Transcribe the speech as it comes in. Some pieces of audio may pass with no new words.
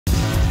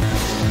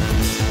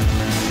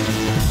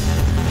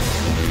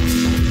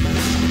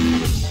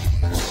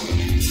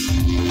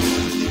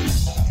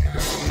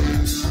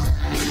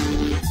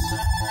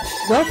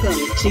Welcome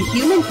to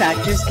Human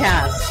Factors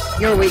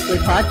Cast, your weekly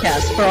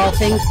podcast for all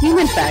things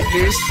human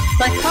factors,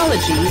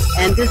 psychology,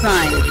 and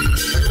design.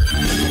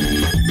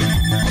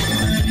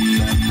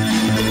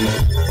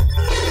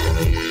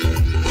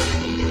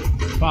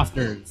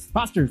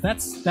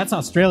 Fosters, that's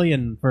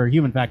Australian for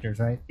human factors,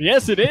 right?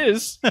 Yes, it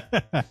is.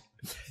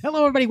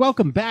 Hello, everybody.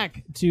 Welcome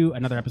back to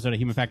another episode of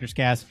Human Factors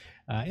Cast.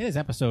 It is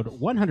episode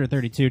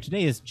 132.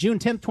 Today is June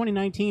 10th,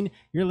 2019.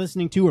 You're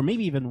listening to, or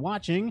maybe even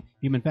watching,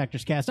 Human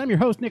Factors Cast. I'm your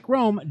host, Nick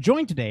Roome,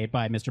 joined today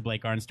by Mr.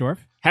 Blake Arnsdorff.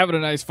 Having a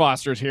nice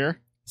Foster's here.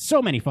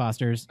 So many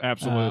Fosters.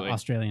 Absolutely.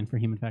 Australian for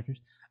human factors.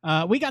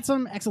 We got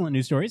some excellent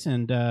news stories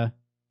and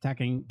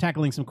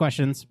tackling some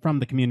questions from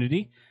the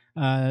community.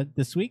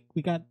 This week,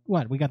 we got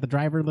what? We got the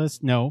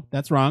driverless. No,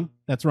 that's wrong.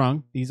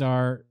 These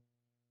are...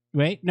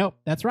 Wait, nope,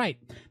 that's right.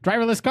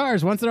 Driverless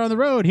cars, once they're on the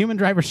road, human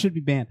drivers should be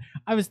banned.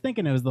 I was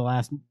thinking it was the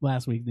last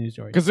week's news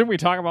story. Because didn't we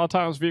talk about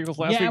autonomous vehicles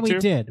last week, too? Yeah, we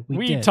did.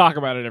 We did. talk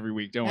about it every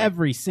week, don't we?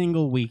 Every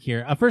single week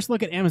here. First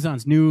look at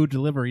Amazon's new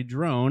delivery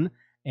drone.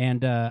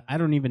 And I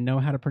don't even know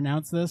how to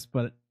pronounce this,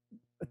 but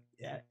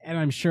and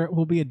I'm sure it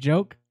will be a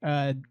joke.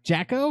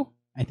 Jaco,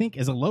 I think,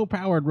 is a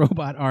low-powered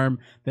robot arm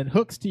that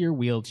hooks to your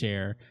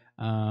wheelchair.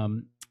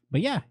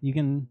 But yeah, you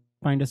can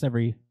find us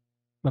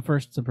but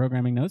first, some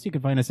programming notes. You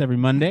can find us every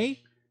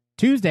Monday,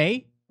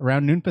 Tuesday,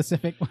 around noon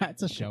Pacific. Well,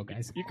 it's a show,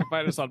 guys. You can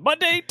find us on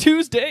Monday,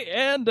 Tuesday,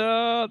 and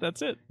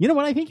that's it. You know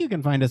what? I think you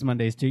can find us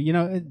Mondays, too. You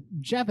know,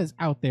 Jeff is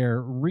out there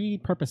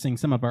repurposing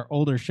some of our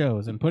older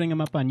shows and putting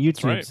them up on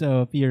YouTube. Right.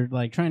 So if you're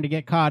like trying to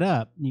get caught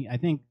up, I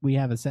think we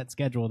have a set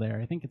schedule there.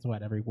 I think it's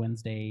every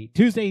Wednesday,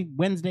 Tuesday,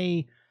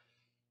 Wednesday,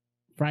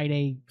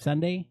 Friday,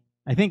 Sunday.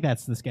 I think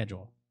that's the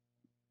schedule.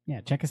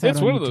 Yeah, check us out. It's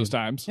on one YouTube. of those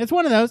times. It's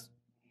one of those.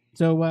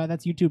 So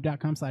that's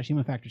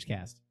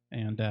youtube.com/humanfactorscast.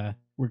 And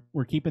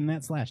we're keeping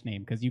that /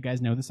 name because you guys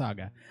know the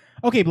saga.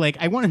 Okay, Blake,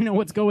 I want to know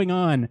what's going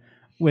on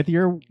with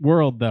your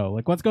world, though.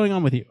 Like, what's going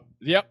on with you?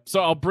 Yep.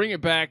 So I'll bring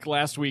it back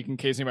last week in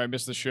case anybody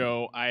missed the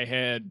show. I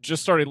had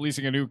just started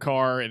leasing a new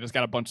car, and it's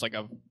got a bunch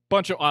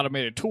of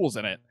automated tools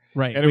in it.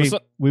 Right. And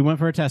we went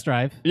for a test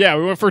drive. Yeah,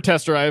 we went for a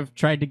test drive.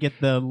 Tried to get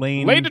the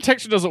lane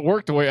detection doesn't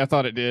work the way I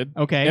thought it did.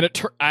 Okay. And it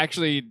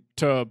actually,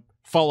 to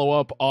follow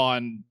up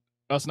on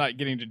us not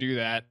getting to do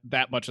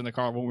that much in the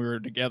car when we were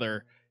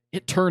together,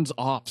 it turns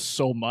off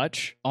so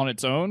much on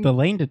its own. The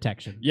lane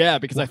detection. Yeah,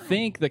 because I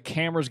think the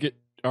cameras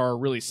are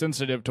really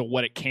sensitive to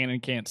what it can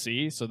and can't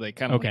see, so they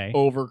kind of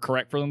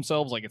overcorrect for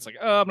themselves. Like, it's like,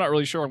 oh, I'm not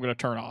really sure, I'm going to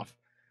turn off.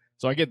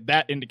 So I get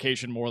that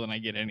indication more than I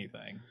get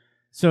anything.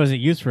 So is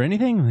it used for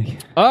anything?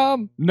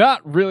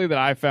 Not really that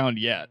I found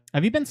yet.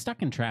 Have you been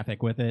stuck in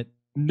traffic with it?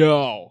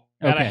 No,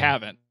 that I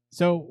haven't.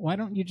 So why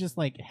don't you just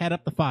head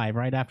up the 5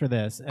 right after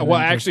this? Well,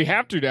 I actually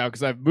have to now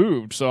because I've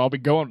moved, so I'll be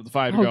going to the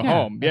 5 to go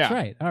home. That's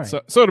right. All right.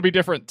 So it'll be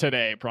different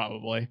today,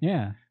 probably.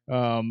 Yeah.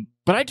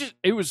 But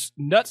it was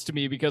nuts to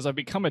me because I've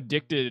become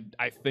addicted,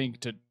 I think,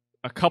 to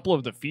a couple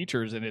of the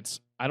features, and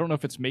I don't know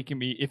if it's making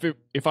me,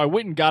 if I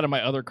went and got in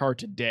my other car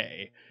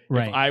today,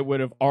 right, if I would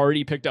have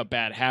already picked up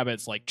bad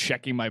habits like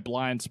checking my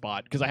blind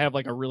spot, because I have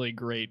a really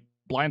great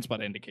blind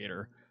spot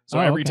indicator. So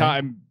every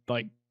time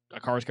a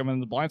car's coming in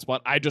the blind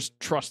spot, I just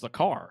trust the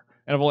car.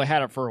 And I've only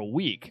had it for a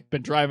week.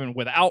 Been driving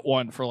without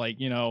one for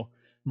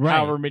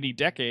however many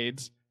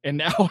decades.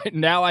 And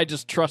now I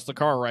just trust the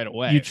car right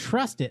away. You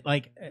trust it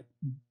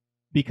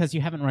because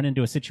you haven't run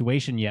into a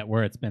situation yet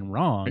where it's been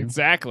wrong.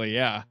 Exactly,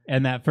 yeah.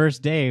 And that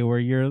first day where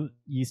you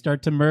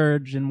start to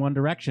merge in one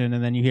direction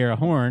and then you hear a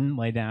horn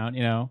lay down,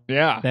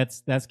 Yeah.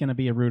 That's going to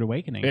be a rude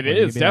awakening. It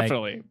is,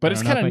 definitely. But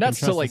it's kind of nuts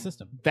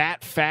to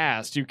that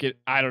fast. You could,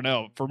 I don't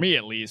know, for me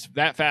at least,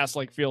 that fast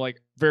feel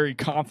very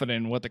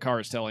confident in what the car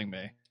is telling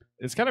me.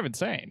 It's kind of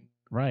insane.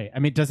 Right. I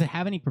mean, does it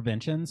have any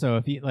prevention? So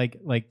if you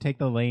take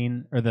the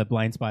lane or the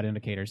blind spot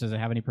indicators, does it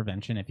have any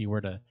prevention if you were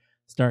to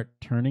start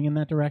turning in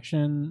that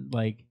direction?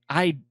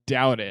 I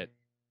doubt it.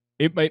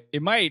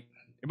 It might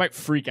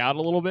freak out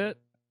a little bit,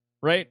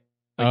 right?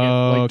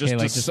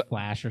 Just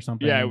flash or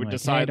something. Yeah, it would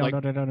decide hey,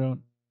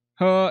 don't.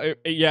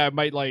 It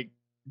might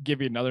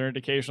give you another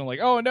indication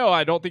oh no,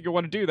 I don't think you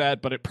want to do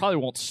that, but it probably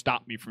won't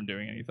stop me from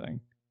doing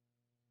anything.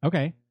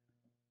 Okay.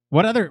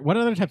 What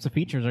other types of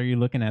features are you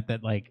looking at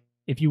that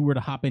if you were to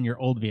hop in your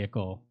old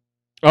vehicle?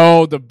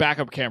 Oh, the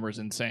backup camera is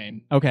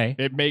insane. Okay.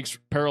 It makes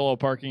parallel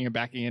parking and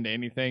backing into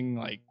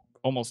anything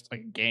almost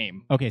like a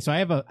game. Okay, so I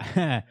have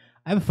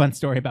a fun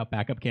story about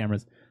backup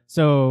cameras.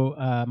 So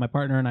my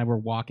partner and I were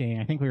walking.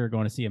 I think we were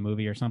going to see a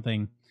movie or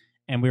something,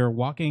 and we were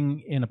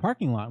walking in a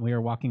parking lot. And we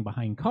were walking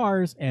behind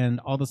cars, and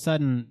all of a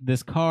sudden,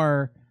 this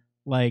car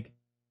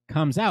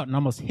comes out and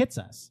almost hits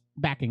us,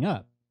 backing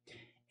up,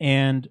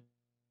 and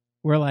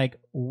we're like,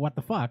 "What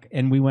the fuck?"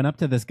 And we went up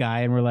to this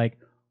guy, and we're like,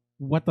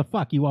 "What the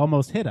fuck? You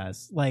almost hit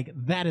us!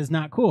 That is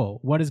not cool.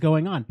 What is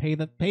going on? Pay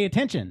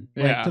attention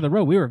to the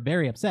road." We were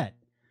very upset.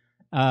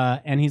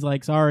 And he's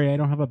like, "Sorry, I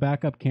don't have a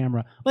backup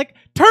camera."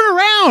 Turn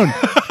around!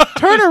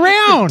 Turn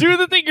around! Do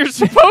the thing you're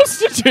supposed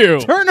to do!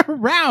 Turn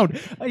around!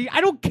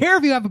 I don't care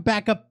if you have a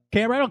backup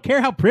camera. I don't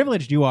care how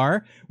privileged you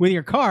are with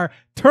your car.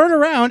 Turn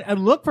around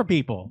and look for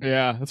people.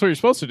 Yeah, that's what you're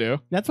supposed to do.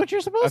 That's what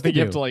you're supposed to do. I think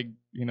you have to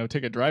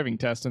take a driving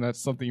test, and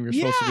that's something you're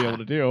supposed to be able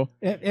to do.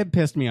 It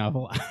pissed me off a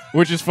lot.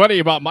 Which is funny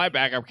about my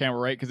backup camera,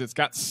 right? Because it's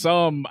got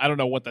some, I don't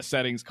know what the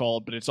setting's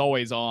called, but it's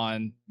always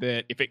on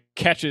that if it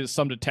catches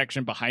some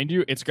detection behind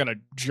you, it's going to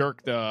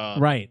jerk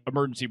the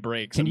emergency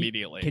brakes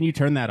immediately. Can you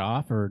turn that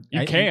off? Or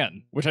You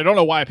can, which I don't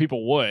know why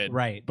people would.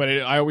 Right. But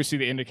I always see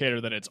the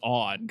indicator that it's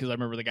on, because I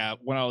remember the guy,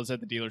 when I was at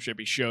the dealership,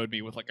 he showed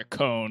me with like a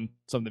cone,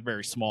 something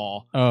very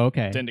small. Oh,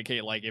 okay. To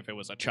indicate like if it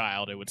was a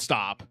child, it would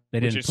stop.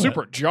 Which is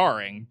super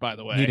jarring, by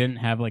the way. He didn't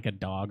have like a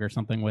dog or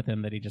something with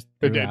him that he just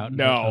threw out?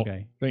 No.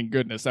 Okay. Thank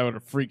goodness. That would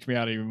have freaked me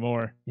out even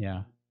more.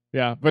 Yeah.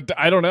 Yeah, but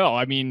I don't know.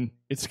 I mean,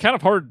 it's kind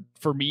of hard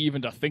for me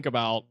even to think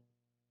about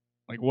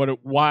like what it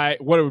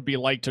would be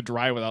like to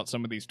drive without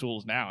some of these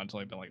tools now. It's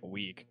only been like a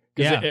week.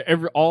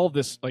 Because all of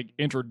this like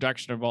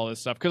introduction of all this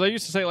stuff. Because I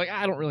used to say like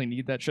I don't really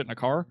need that shit in a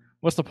car.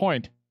 What's the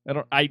point?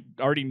 I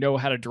already know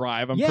how to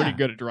drive. I'm pretty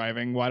good at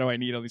driving. Why do I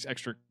need all these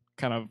extra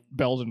kind of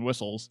bells and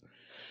whistles?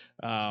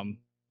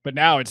 But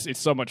now it's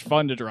so much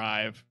fun to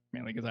drive,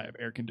 mainly because I have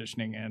air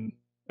conditioning and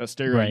a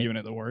stereo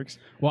unit that works.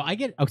 Well, I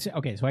get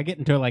so I get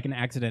into like an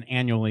accident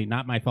annually,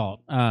 not my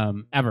fault.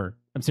 Ever.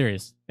 I'm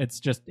serious. It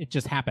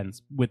just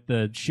happens with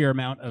the sheer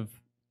amount of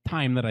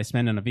time that I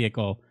spend in a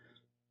vehicle.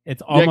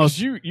 It's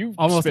almost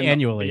almost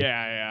annually.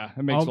 Yeah.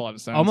 It makes a lot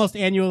of sense. Almost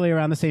annually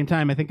around the same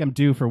time. I think I'm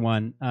due for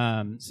one.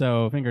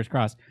 So fingers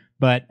crossed.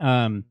 But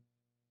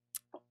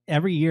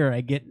every year I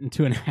get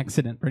into an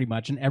accident pretty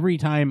much, and every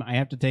time I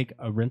have to take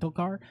a rental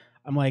car,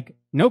 I'm like,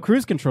 no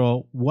cruise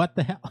control. What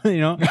the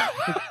hell?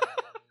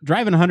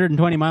 Driving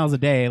 120 miles a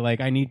day, like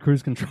I need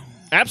cruise control.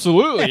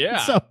 Absolutely,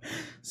 yeah.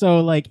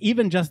 so like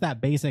even just that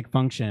basic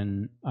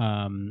function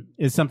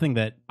is something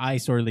that I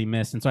sorely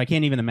miss, and so I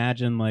can't even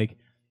imagine like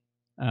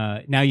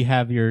now you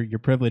have your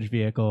privileged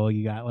vehicle,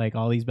 you got like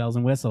all these bells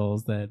and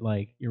whistles that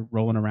like you're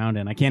rolling around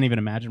in. I can't even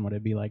imagine what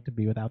it'd be like to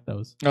be without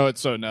those. Oh,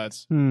 it's so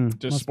nuts.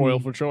 Just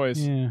spoiled for choice.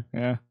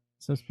 Yeah.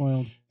 So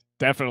spoiled.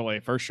 Definitely,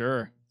 for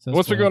sure. So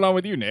what's been going on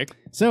with you, Nick?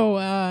 So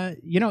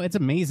it's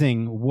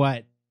amazing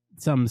what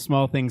some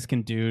small things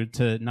can do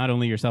to not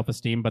only your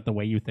self-esteem but the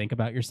way you think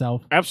about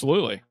yourself.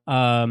 Absolutely.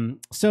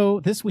 So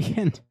this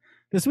weekend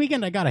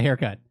I got a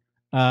haircut.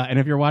 And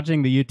if you're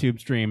watching the YouTube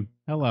stream,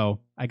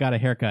 hello, I got a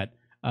haircut.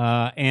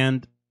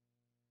 And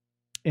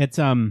it's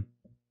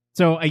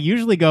so I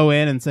usually go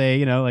in and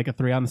say, like a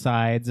 3 on the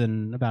sides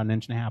and about 1.5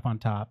 inches on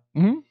top.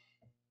 Mm-hmm.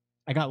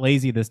 I got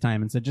lazy this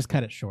time and said, just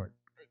cut it short.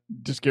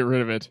 Just get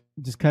rid of it.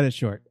 Just cut it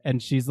short.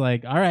 And she's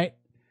like, all right,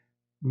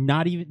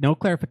 no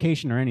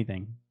clarification or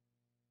anything.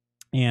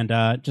 And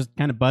just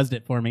kind of buzzed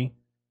it for me.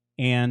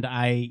 And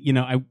I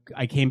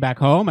came back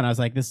home and I was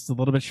like, this is a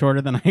little bit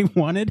shorter than I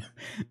wanted.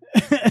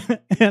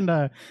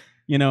 And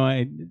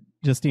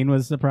Justine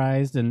was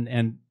surprised,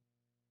 and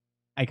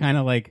I kind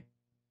of like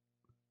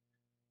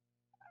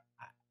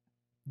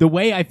the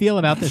way I feel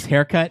about this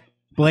haircut,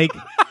 Blake,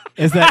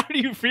 is that how do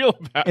you feel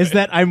about it? Is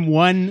that I'm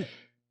one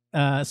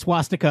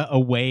swastika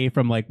away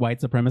from like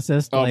white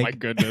supremacist. Oh my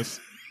goodness.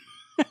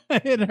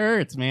 It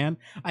hurts, man.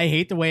 I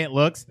hate the way it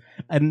looks,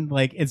 and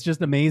like it's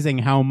just amazing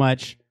how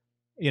much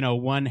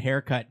one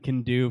haircut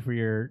can do for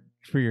your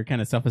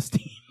kind of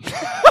self-esteem.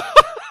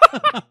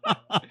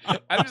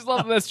 I just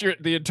love that's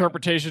the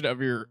interpretation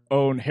of your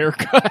own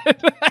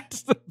haircut.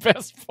 That's the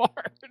best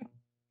part.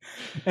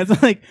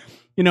 It's like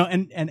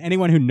and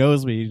anyone who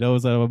knows me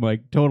knows that I'm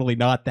like totally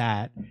not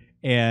that,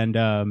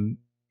 and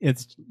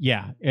it's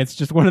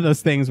just one of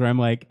those things where I'm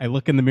like, I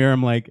look in the mirror,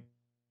 I'm like,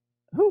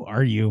 who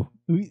are you?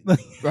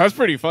 That's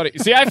pretty funny.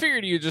 See, I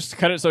figured you just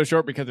cut it so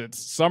short because it's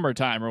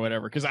summertime or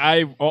whatever. Because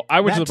I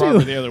went to the barber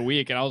the other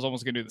week and I was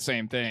almost gonna do the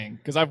same thing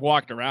because I've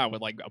walked around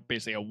with like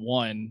basically a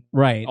 1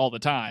 all the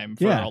time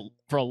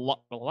for a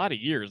lot of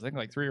years. I think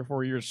like 3 or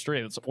 4 years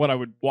straight. That's what I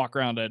would walk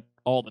around at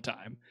all the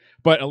time.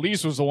 But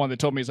Elise was the one that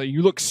told me, "It's like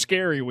you look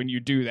scary when you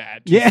do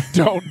that. Just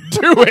don't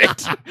do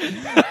it."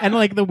 And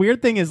like the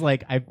weird thing is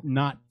like I've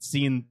not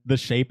seen the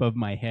shape of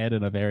my head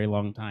in a very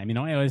long time.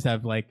 I always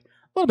have like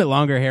a little bit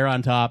longer hair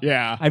on top.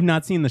 Yeah. I've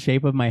not seen the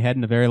shape of my head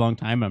in a very long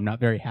time. I'm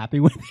not very happy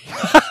with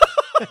it.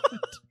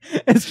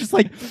 It's just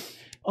like...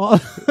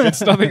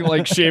 It's nothing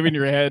like shaving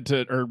your head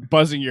or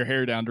buzzing your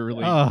hair down to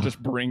really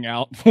just bring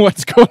out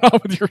what's going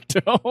on with your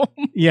dome.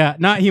 Yeah,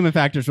 not human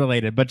factors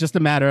related, but just a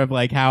matter of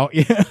like how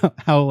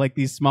like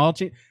these small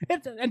change.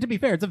 And to be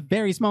fair, it's a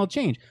very small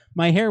change.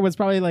 My hair was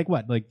probably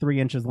like 3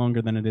 inches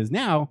longer than it is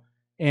now.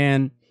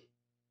 And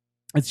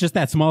it's just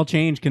that small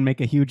change can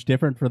make a huge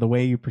difference for the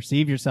way you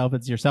perceive yourself.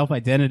 It's your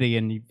self-identity,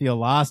 and you feel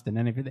lost. And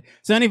then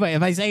so anyway,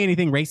 if I say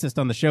anything racist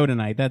on the show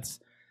tonight, that's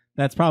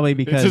probably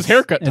because it's his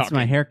haircut. It's talking.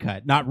 My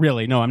haircut. Not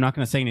really. No, I'm not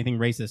going to say anything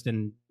racist,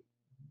 and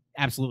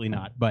absolutely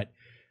not. But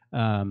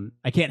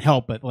I can't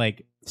help but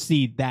like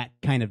see that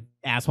kind of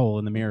asshole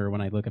in the mirror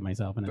when I look at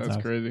myself, and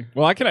that's crazy.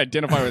 Well, I can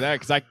identify with that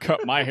because I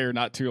cut my hair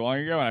not too long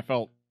ago,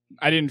 and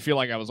I didn't feel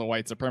like I was a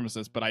white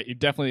supremacist, but it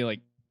definitely like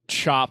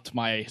chopped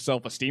my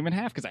self-esteem in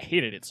half because I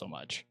hated it so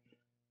much.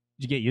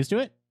 Did you get used to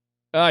it?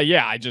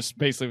 Yeah, I just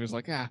basically was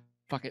like,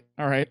 fuck it.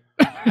 All right.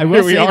 I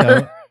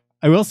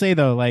will say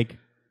though, like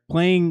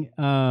playing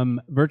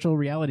virtual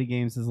reality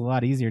games is a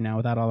lot easier now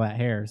without all that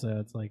hair. So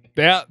it's like,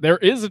 yeah, there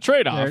is a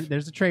trade-off.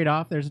 There's a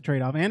trade-off,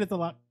 and it's a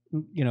lot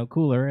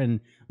cooler.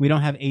 And we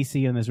don't have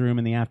AC in this room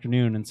in the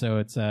afternoon, and so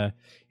it's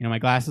my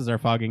glasses are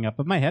fogging up,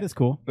 but my head is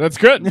cool. That's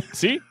good.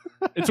 See,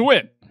 it's a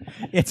win.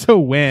 It's a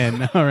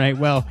win. All right.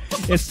 Well,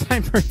 it's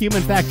time for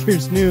Human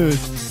Factors News.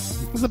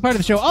 This is a part of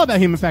the show all about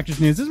human factors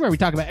news. This is where we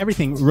talk about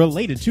everything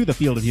related to the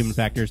field of human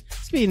factors.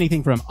 This could be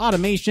anything from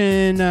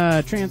automation,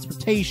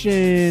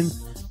 transportation.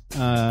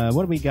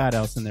 What do we got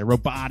else in there?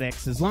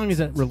 Robotics. As long as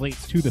it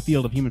relates to the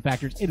field of human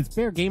factors, it is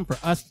fair game for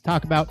us to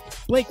talk about.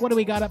 Blake, what do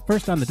we got up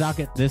first on the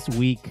docket this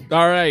week?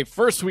 All right.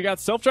 First, we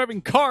got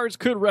self-driving cars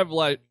could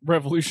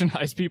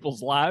revolutionize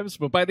people's lives,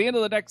 but by the end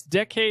of the next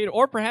decade,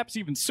 or perhaps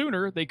even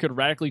sooner, they could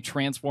radically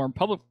transform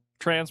public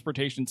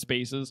transportation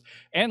spaces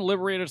and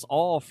liberate us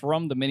all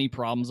from the many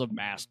problems of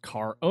mass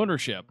car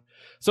ownership.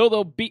 So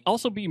they'll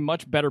also be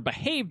much better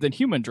behaved than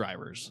human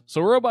drivers.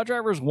 So robot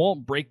drivers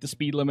won't break the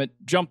speed limit,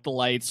 jump the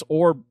lights,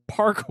 or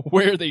park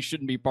where they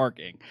shouldn't be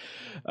parking.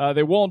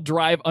 They won't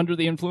drive under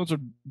the influence of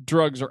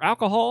drugs or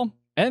alcohol,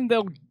 and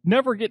they'll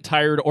never get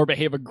tired or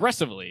behave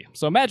aggressively.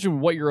 So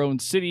imagine what your own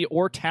city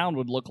or town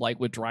would look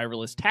like with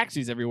driverless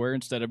taxis everywhere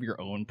instead of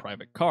your own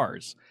private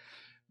cars.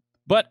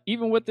 But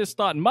even with this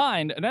thought in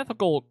mind, an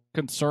ethical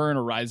concern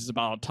arises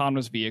about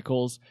autonomous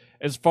vehicles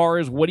as far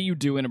as what do you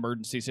do in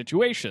emergency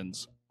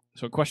situations.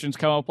 So questions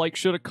come up like,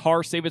 should a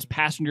car save its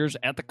passengers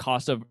at the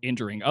cost of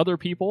injuring other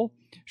people?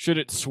 Should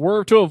it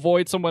swerve to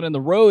avoid someone in the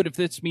road if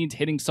this means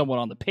hitting someone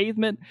on the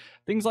pavement?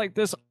 Things like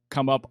this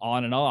come up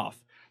on and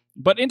off.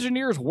 But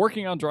engineers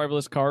working on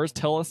driverless cars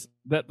tell us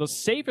that the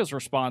safest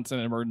response in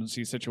an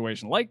emergency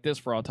situation like this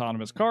for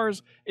autonomous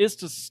cars is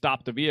to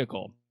stop the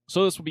vehicle.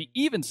 So this will be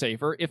even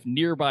safer if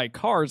nearby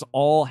cars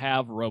all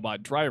have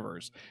robot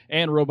drivers,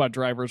 and robot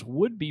drivers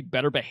would be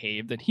better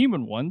behaved than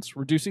human ones,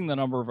 reducing the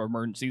number of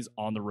emergencies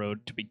on the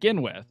road to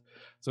begin with.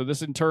 So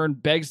this in turn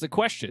begs the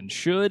question,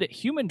 should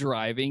human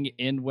driving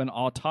end when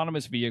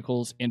autonomous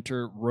vehicles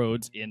enter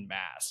roads en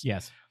masse?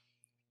 Yes.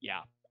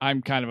 Yeah,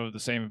 I'm kind of the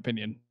same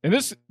opinion. And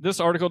this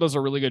article does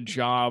a really good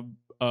job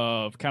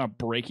of kind of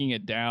breaking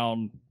it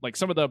down, like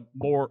some of the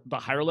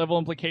higher level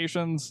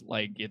implications,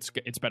 like it's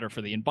better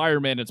for the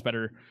environment, it's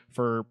better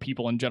for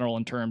people in general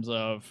in terms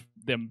of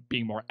them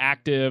being more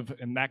active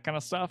and that kind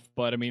of stuff.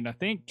 But I mean, I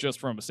think just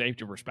from a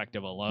safety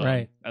perspective alone,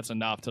 right, that's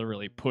enough to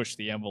really push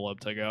the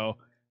envelope to go,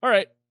 all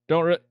right,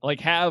 don't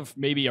have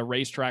maybe a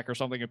racetrack or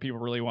something if people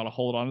really want to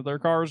hold onto their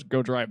cars,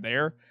 go drive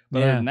there.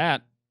 But other than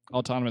that,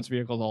 autonomous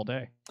vehicles all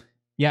day.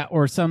 Yeah,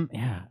 or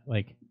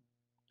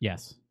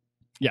yes.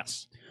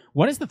 Yes.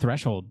 What is the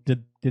threshold?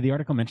 Did the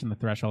article mention the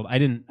threshold? I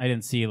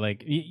didn't see,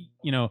 like,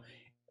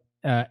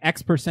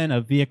 X%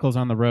 of vehicles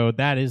on the road.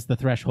 That is the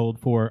threshold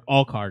for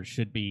all cars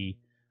should be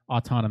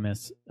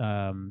autonomous.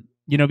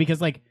 Because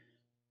like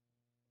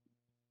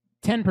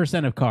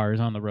 10% of cars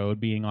on the road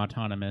being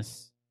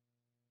autonomous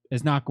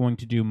is not going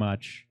to do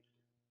much.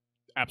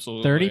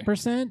 Absolutely.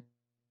 30%?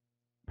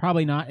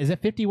 Probably not. Is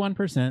it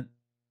 51%?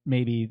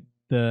 Maybe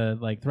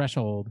the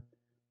threshold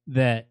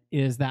that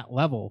is that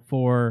level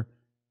for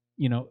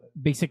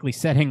basically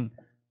setting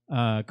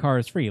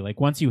cars free. Like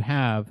once you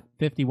have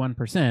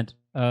 51%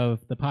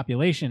 of the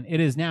population, it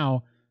is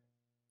now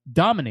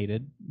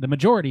dominated. The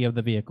majority of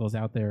the vehicles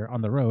out there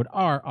on the road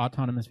are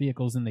autonomous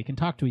vehicles, and they can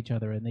talk to each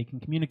other and they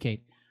can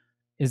communicate.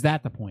 Is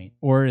that the point?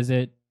 Or is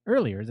it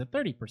earlier? Is it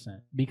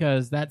 30%?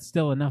 Because that's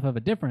still enough of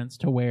a difference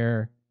to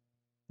where,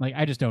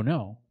 I just don't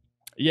know.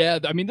 Yeah,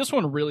 I mean, this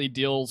one really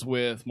deals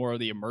with more of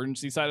the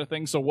emergency side of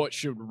things. So what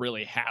should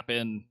really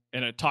happen?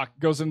 And it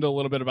goes into a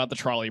little bit about the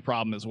trolley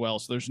problem as well.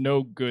 So there's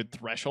no good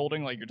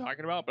thresholding like you're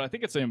talking about. But I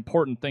think it's an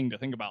important thing to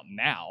think about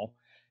now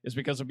is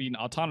because of being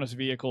autonomous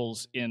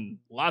vehicles in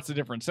lots of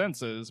different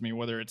senses. I mean,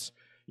 whether it's,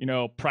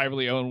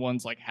 privately owned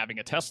ones like having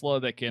a Tesla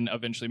that can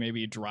eventually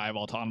maybe drive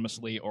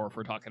autonomously, or if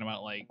we're talking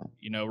about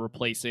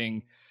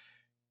replacing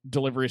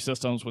delivery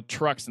systems with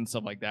trucks and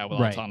stuff like that with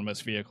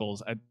autonomous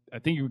vehicles. I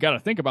think you've got to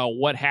think about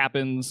what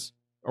happens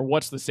or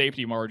what's the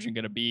safety margin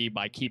going to be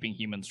by keeping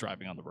humans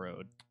driving on the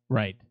road.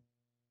 Right.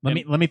 Let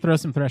me throw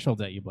some thresholds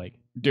at you, Blake.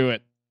 Do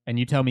it. And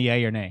you tell me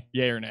yay or nay.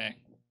 Yay or nay.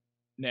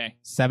 Nay.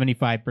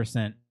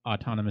 75%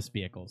 autonomous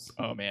vehicles.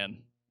 Oh,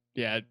 man.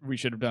 Yeah, we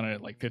should have done it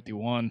at like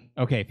 51.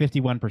 Okay,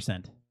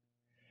 51%.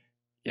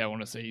 Yeah, I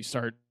want to say you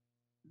start...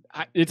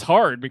 It's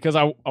hard because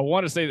I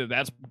want to say that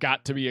that's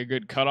got to be a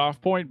good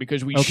cutoff point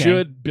because we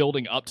should,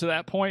 building up to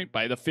that point,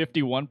 by the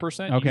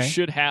 51%, you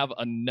should have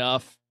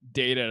enough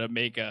data to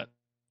make a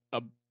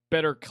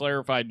better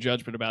clarified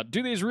judgment about,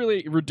 do these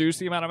really reduce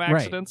the amount of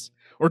accidents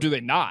or do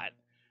they not?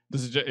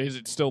 Is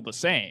it still the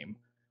same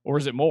or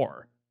is it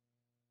more?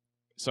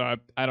 So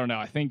I don't know.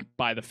 I think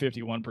by the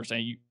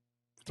 51%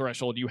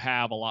 threshold, you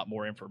have a lot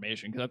more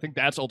information because I think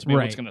that's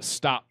ultimately what's going to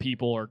stop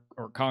people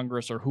or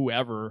Congress or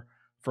whoever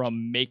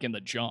from making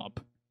the jump,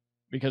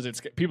 because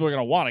people are going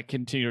to want to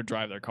continue to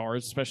drive their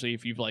cars, especially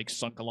if you've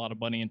sunk a lot of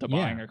money into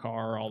buying a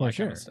car, all that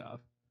kind of stuff.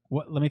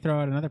 Let me throw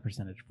out another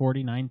percentage,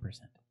 49%.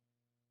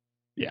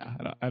 Yeah,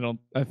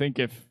 I think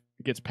if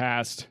it gets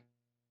past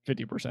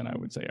 50%, I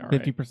would say. All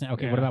right. 50%.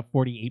 Okay, Yeah. what about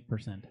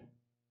 48%?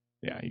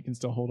 Yeah, you can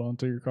still hold on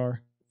to your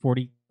car.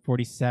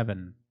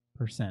 47%.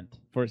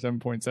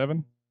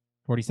 47.7?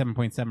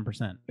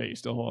 47.7%. Yeah, you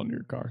still hold on to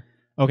your car.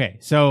 Okay,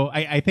 so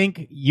I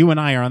think you and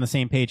I are on the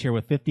same page here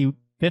with 50%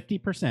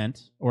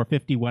 or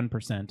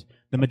 51%.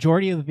 The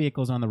majority of the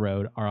vehicles on the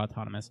road are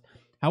autonomous.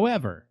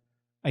 However,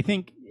 I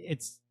think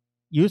it's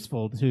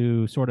useful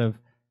to sort of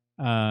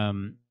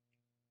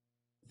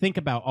think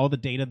about all the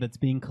data that's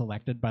being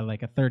collected by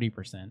like a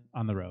 30%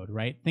 on the road,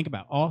 right? Think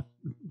about all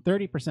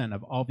 30%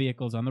 of all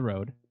vehicles on the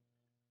road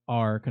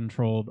are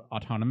controlled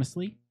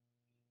autonomously.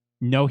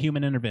 No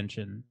human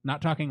intervention.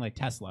 Not talking like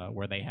Tesla,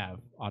 where they have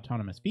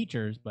autonomous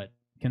features, but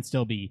can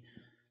still be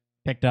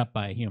picked up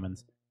by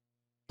humans.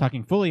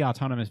 Talking fully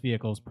autonomous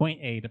vehicles, point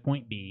A to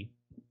point B,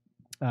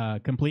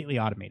 completely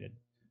automated.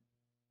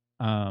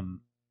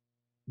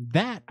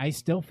 That I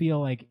still feel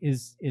like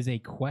is a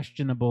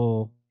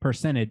questionable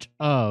percentage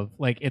of,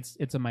 like,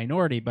 it's a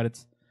minority, but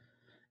it's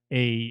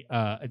a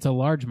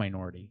large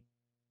minority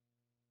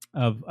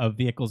of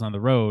vehicles on the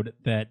road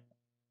that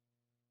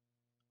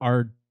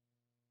are,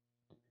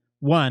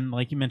 one,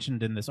 like you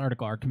mentioned in this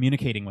article, are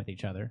communicating with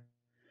each other.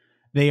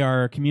 They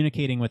are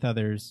communicating with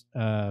others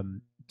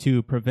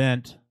to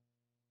prevent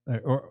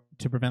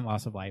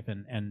loss of life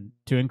and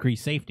to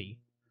increase safety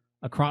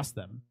across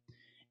them.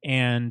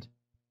 And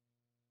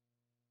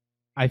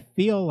I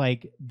feel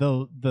like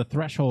the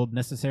threshold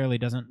necessarily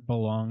doesn't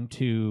belong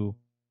to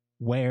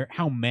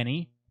how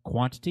many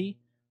quantity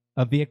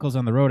of vehicles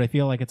on the road. I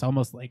feel like it's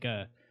almost like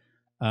at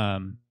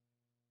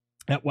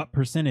what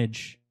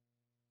percentage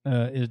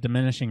is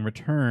diminishing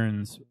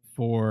returns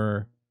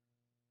for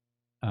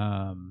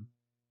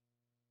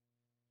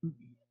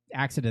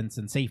accidents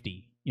and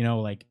safety. You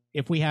know, like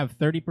if we have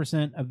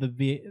 30% of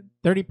the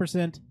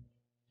 30%.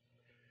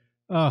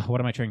 What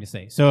am I trying to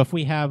say? So if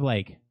we have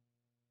like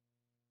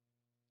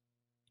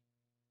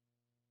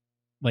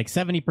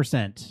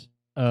 70%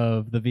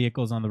 of the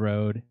vehicles on the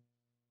road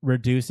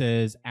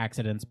reduces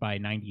accidents by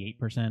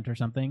 98% or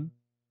something,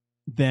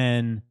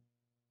 then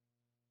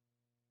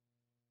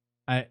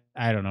I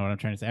don't know what I'm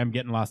trying to say. I'm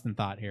getting lost in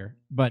thought here.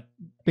 But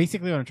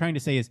basically what I'm trying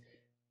to say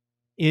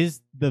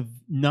is the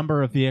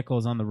number of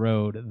vehicles on the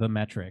road the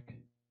metric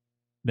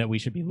that we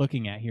should be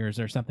looking at here? Is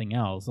there something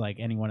else, like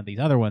any one of these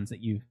other ones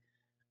that you've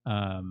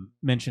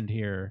mentioned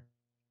here?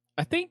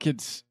 I think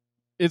it's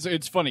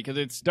funny because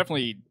it's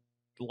definitely,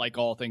 like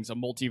all things, a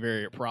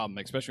multivariate problem,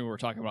 especially when we're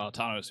talking about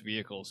autonomous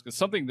vehicles. Because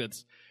something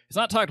it's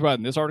not talked about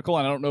in this article,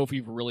 and I don't know if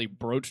we've really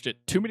broached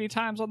it too many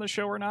times on the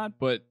show or not,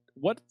 but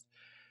what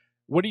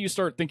do you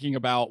start thinking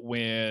about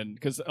when,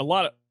 because a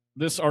lot of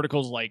this article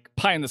is like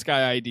pie in the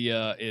sky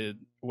idea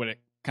when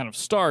it kind of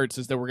starts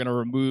is that we're going to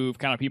remove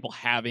kind of people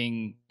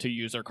having to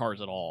use their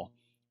cars at all.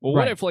 Well,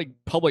 what if like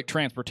public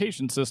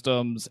transportation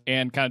systems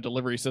and kind of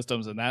delivery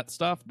systems and that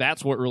stuff,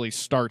 that's what really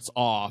starts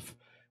off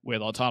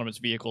with autonomous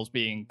vehicles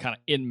being kind of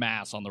en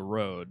masse on the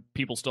road.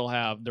 People still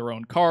have their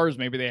own cars.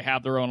 Maybe they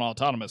have their own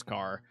autonomous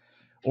car,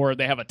 or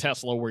they have a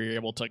Tesla where you're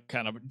able to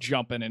kind of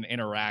jump in and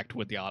interact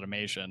with the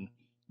automation.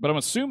 But I'm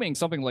assuming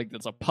something like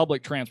that's a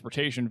public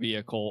transportation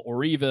vehicle,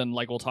 or even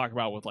like we'll talk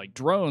about with like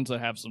drones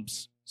that have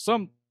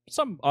some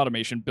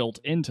automation built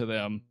into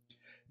them,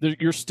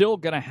 you're still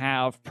going to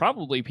have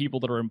probably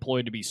people that are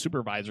employed to be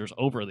supervisors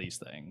over these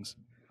things.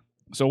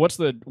 So what's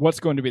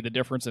going to be the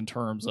difference in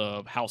terms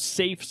of how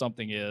safe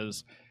something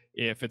is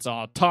if it's an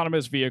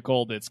autonomous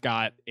vehicle that's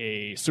got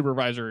a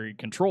supervisory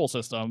control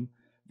system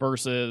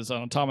versus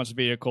an autonomous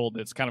vehicle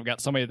that's kind of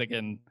got somebody that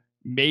can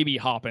maybe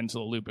hop into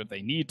the loop if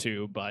they need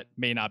to, but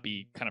may not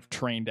be kind of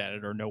trained at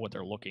it or know what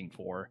they're looking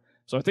for.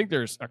 So I think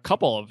there's a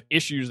couple of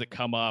issues that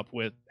come up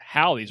with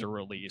how these are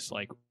released.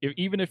 Like,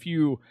 even if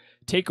you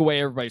take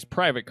away everybody's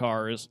private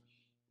cars,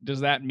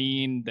 does that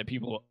mean that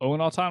people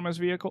own an autonomous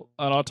vehicle,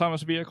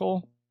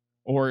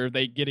 or are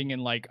they getting in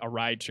like a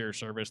rideshare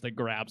service that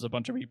grabs a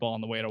bunch of people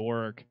on the way to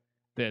work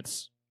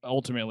that's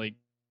ultimately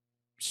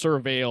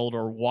surveilled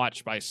or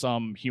watched by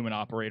some human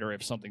operator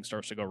if something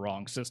starts to go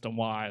wrong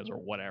system-wise or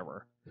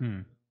whatever?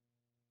 I'm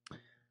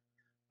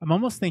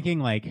almost thinking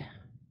like,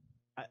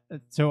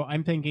 so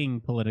I'm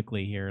thinking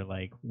politically here,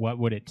 like what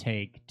would it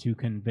take to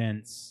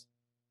convince,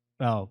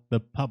 the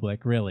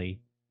public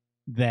really,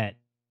 that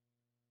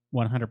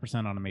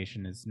 100%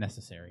 automation is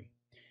necessary?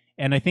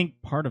 And I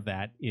think part of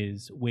that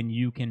is when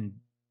you can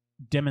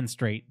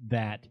demonstrate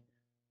that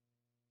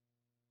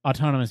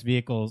autonomous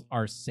vehicles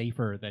are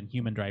safer than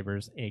human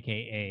drivers,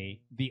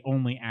 aka the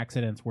only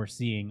accidents we're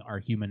seeing are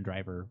human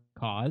driver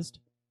caused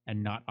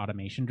and not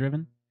automation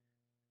driven.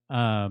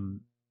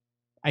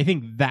 I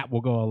think that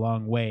will go a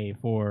long way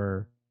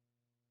for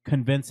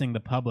convincing the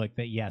public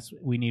that yes,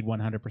 we need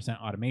 100%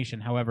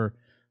 automation. However,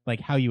 like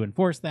how you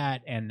enforce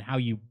that and how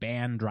you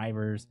ban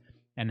drivers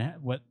and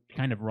what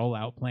kind of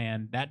rollout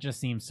plan, that just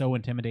seems so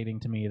intimidating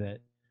to me that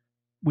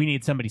we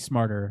need somebody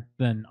smarter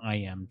than I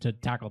am to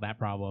tackle that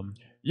problem.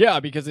 Yeah,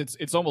 because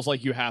it's almost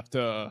like you have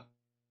to,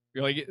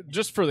 like,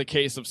 just for the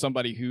case of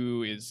somebody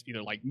who is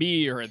either like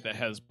me or that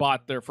has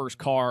bought their first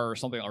car or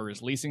something, or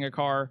is leasing a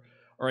car,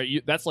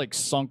 right? That's like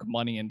sunk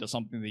money into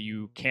something that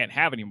you can't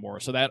have anymore.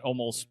 So that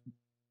almost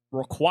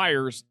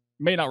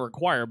may not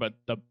require, but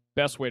the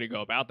best way to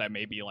go about that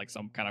may be like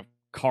some kind of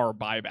car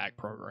buyback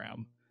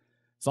program.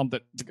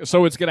 Something.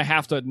 So it's going to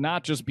have to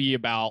not just be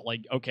about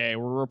like, okay,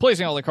 we're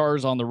replacing all the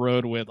cars on the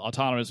road with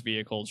autonomous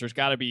vehicles. There's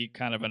got to be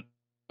kind of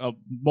a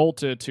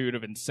multitude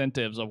of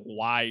incentives of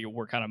why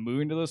we're kind of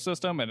moving to this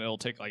system, and it'll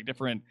take like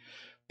different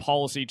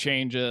policy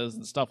changes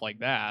and stuff like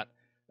that.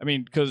 I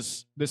mean,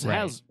 because this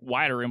has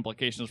wider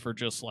implications for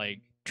just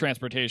like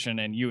transportation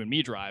and you and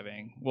me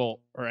driving. Well,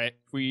 all right,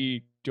 if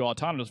we do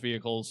autonomous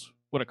vehicles,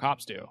 what do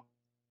cops do?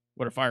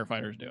 What are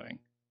firefighters doing?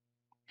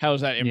 How does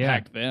that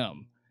impact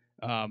them?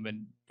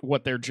 And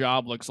what their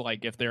job looks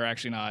like if they're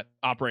actually not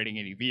operating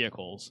any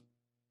vehicles.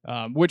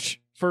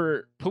 Which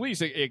for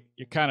police,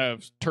 it kind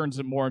of turns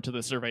it more into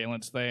the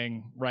surveillance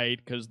thing, right?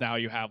 Because now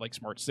you have like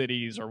smart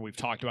cities, or we've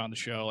talked about on the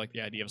show, like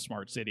the idea of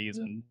smart cities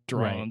and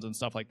drones and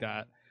stuff like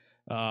that.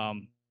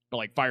 But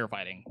like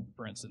firefighting,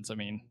 for instance, I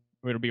mean,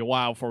 it'll be a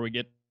while before we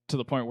get to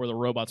the point where the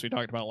robots we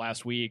talked about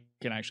last week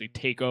can actually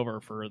take over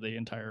for the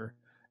entire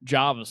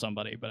job of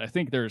somebody. But I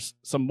think there's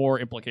some more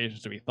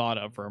implications to be thought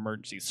of for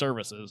emergency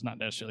services, not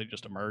necessarily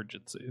just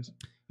emergencies.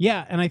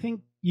 Yeah, and I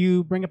think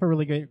you bring up a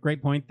really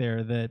great point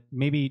there, that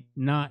maybe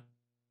not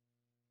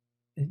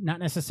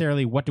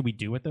necessarily what do we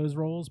do with those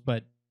roles,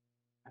 but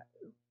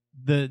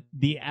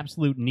the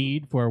absolute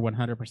need for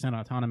 100%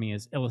 autonomy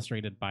is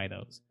illustrated by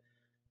those,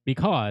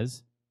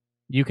 because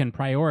you can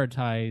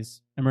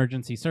prioritize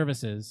emergency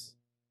services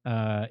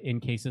in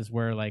cases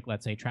where, like,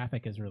 let's say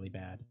traffic is really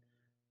bad.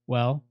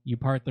 Well, you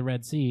part the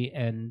Red Sea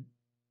and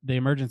the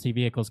emergency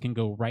vehicles can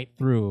go right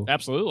through.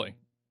 Absolutely.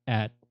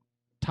 At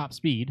top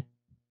speed,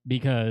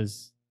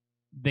 because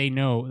they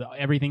know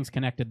everything's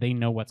connected. They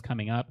know what's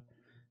coming up.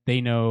 They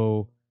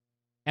know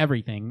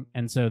everything.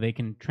 And so they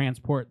can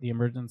transport the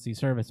emergency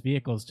service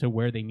vehicles to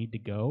where they need to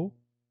go.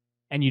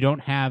 And you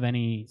don't have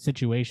any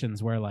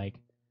situations where, like,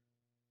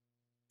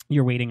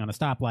 you're waiting on a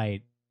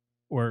stoplight,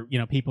 or, you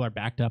know, people are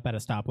backed up at a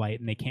stoplight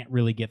and they can't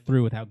really get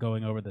through without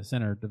going over the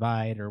center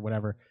divide or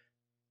whatever.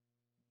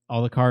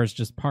 All the cars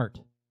just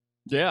part.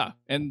 Yeah,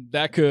 and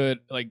that could,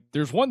 like,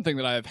 there's one thing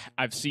that I've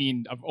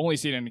only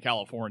seen it in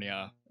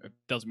California. It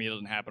doesn't mean it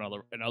doesn't happen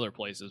in other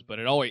places, but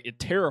it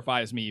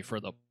terrifies me for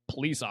the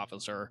police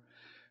officer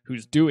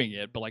who's doing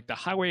it. But like the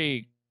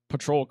highway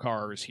patrol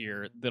cars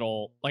here,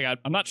 that'll, like,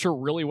 I'm not sure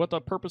really what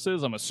the purpose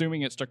is. I'm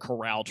assuming it's to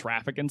corral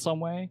traffic in some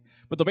way,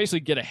 but they'll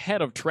basically get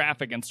ahead of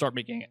traffic and start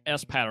making an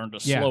S pattern to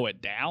slow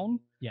it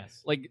down.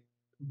 Yes, like,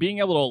 being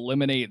able to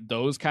eliminate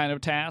those kind of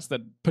tasks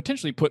that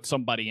potentially put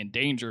somebody in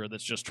danger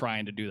that's just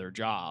trying to do their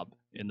job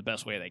in the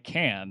best way they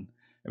can.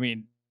 I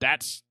mean,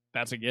 that's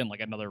again, like,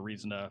 another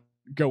reason to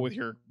go with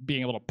your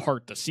being able to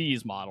part the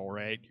seas model,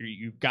 right?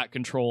 You've got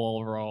control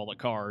over all the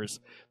cars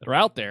that are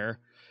out there.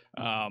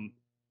 Then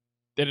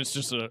it's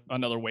just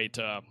another way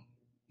to,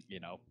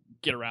 you know,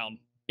 get around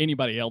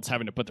anybody else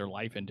having to put their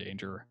life in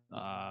danger.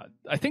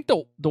 I think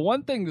the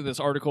one thing that this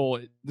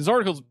article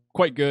is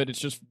quite good.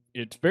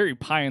 It's very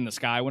pie in the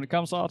sky when it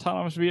comes to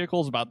autonomous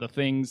vehicles, about the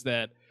things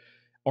that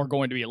are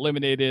going to be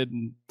eliminated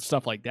and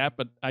stuff like that.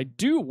 But I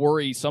do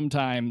worry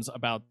sometimes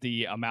about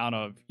the amount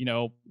of, you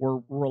know, we're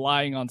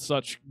relying on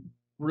such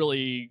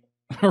really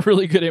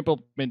good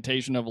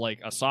implementation of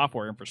like a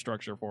software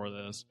infrastructure for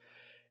this.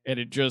 And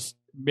it just,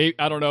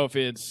 I don't know if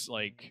it's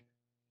like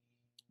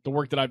the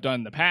work that I've done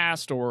in the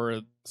past,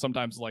 or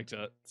sometimes like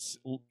to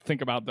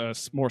think about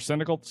the more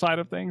cynical side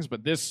of things,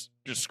 but this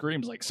just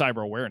screams like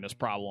cyber awareness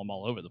problem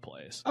all over the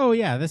place. Oh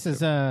yeah, this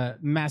is a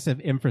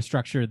massive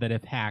infrastructure that,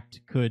 if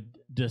hacked, could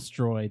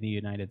destroy the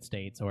United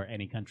States or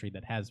any country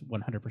that has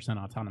 100%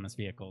 autonomous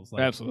vehicles.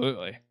 Like,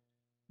 absolutely.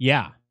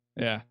 Yeah.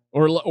 Yeah.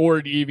 Or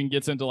it even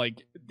gets into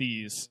like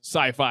these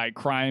sci-fi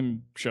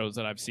crime shows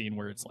that I've seen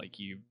where it's like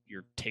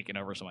you're taking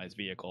over somebody's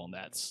vehicle and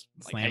that's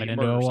like slam it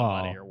into a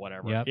wall or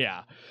whatever. Yep.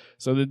 Yeah.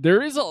 So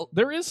there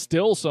is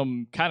still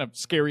some kind of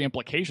scary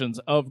implications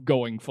of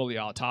going fully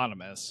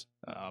autonomous.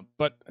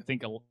 But I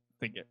think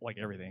like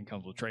everything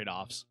comes with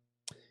trade-offs.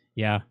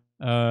 Yeah.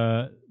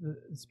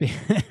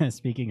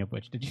 Speaking of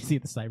which, did you see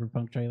the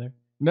Cyberpunk trailer?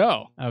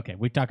 No. Okay,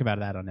 we talk about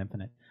that on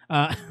Infinite.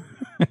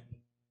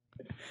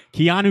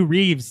 Keanu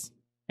Reeves.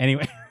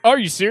 Anyway. Are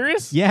you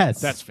serious?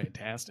 Yes. That's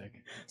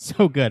fantastic.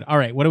 So good. All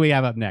right, what do we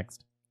have up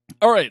next?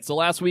 All right, so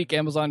last week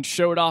Amazon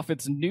showed off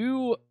its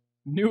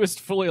newest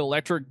fully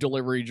electric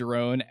delivery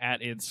drone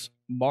at its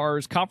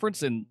Mars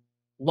conference in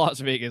Las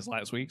Vegas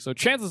last week. So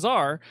chances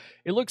are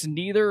it looks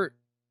neither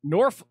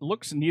nor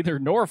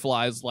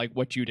flies like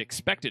what you'd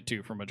expect it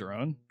to from a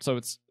drone. So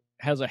it's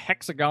has a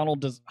hexagonal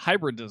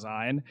hybrid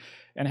design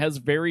and has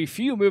very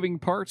few moving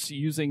parts,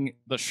 using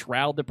the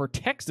shroud that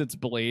protects its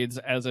blades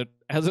as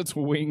its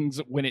wings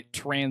when it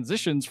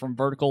transitions from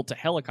vertical to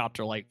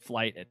helicopter-like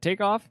flight at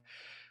takeoff,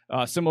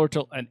 similar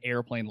to an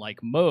airplane-like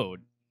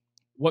mode.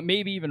 What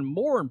may be even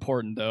more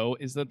important, though,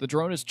 is that the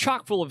drone is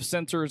chock full of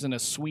sensors and a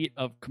suite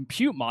of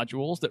compute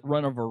modules that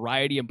run a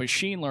variety of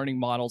machine learning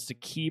models to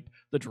keep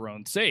the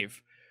drone safe.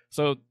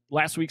 So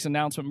last week's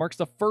announcement marks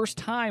the first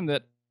time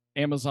that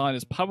Amazon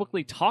is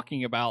publicly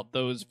talking about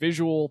those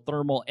visual,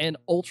 thermal, and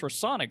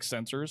ultrasonic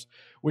sensors,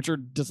 which are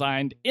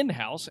designed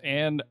in-house,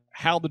 and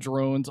how the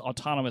drone's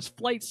autonomous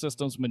flight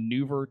systems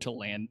maneuver to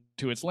land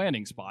to its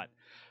landing spot.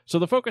 So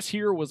the focus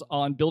here was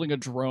on building a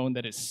drone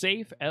that is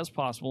safe as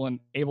possible and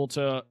able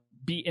to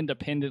be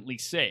independently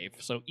safe.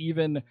 So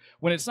even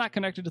when it's not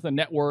connected to the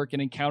network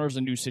and encounters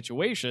a new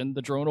situation,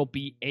 the drone will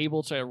be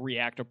able to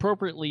react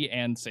appropriately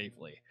and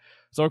safely.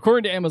 So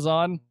according to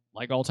Amazon,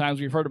 like all times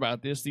we've heard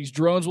about this, these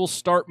drones will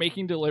start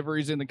making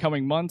deliveries in the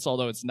coming months,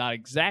 although it's not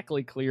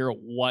exactly clear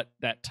what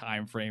that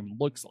time frame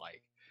looks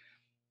like.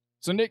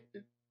 So Nick,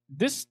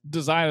 this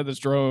design of this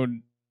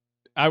drone,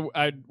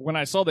 I when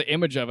I saw the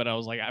image of it, I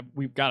was like,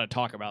 we've got to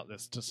talk about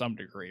this to some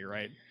degree,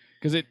 right?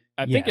 Because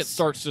I think it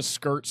starts to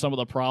skirt some of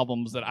the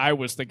problems that I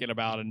was thinking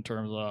about in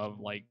terms of,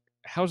 like,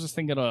 how's this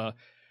thing gonna,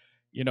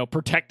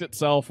 protect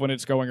itself when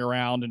it's going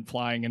around and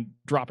flying and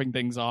dropping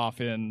things off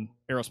in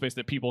aerospace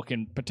that people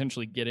can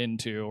potentially get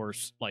into or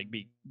like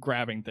be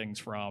grabbing things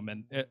from.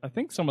 And I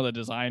think some of the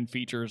design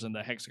features and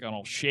the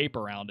hexagonal shape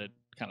around it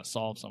kind of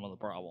solve some of the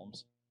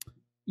problems.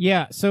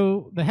 Yeah,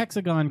 so the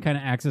hexagon kind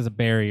of acts as a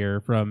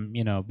barrier from,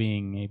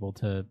 being able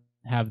to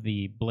have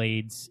the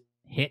blades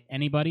hit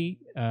anybody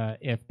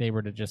if they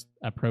were to just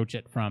approach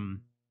it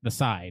from the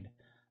side,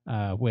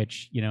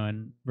 which,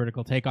 in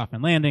vertical takeoff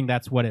and landing,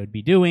 that's what it would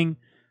be doing.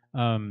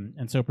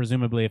 And so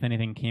presumably if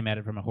anything came at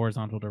it from a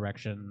horizontal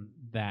direction,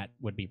 that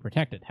would be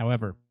protected.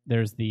 However,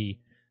 there's the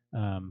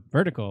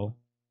vertical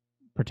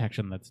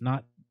protection that's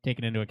not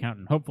taken into account,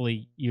 and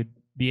hopefully you'd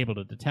be able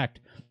to detect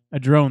a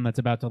drone that's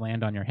about to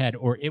land on your head,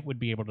 or it would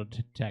be able to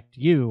detect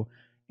you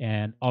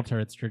and alter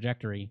its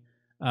trajectory.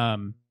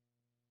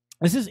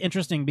 This is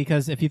interesting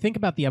because if you think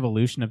about the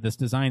evolution of this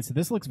design, so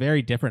this looks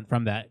very different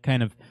from that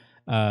kind of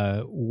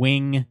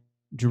wing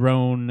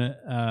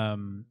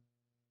drone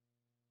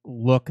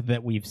look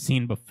that we've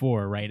seen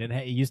before, right?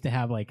 It used to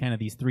have like kind of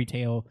these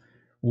three-tail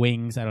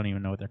wings. I don't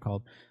even know what they're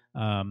called. It's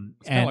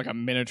kind of like a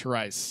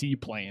miniaturized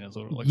seaplane is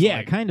what it looks like.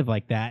 Yeah, kind of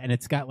like that. And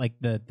it's got like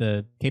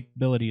the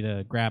capability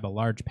to grab a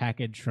large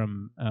package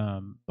from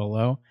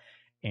below.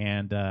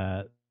 And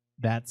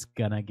that's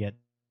going to get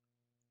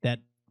that.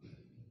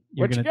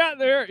 You got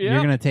there? Yeah.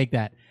 You're going to take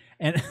that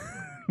and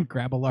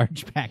grab a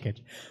large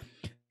package.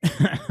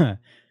 Sorry,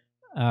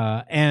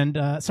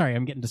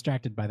 I'm getting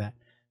distracted by that.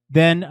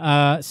 Then,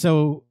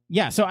 so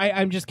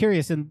I'm just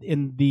curious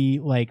in the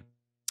like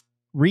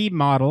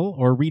remodel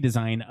or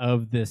redesign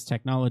of this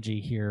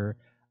technology here.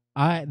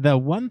 The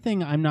one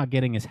thing I'm not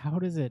getting is how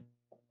does it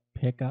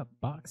pick up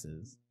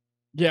boxes?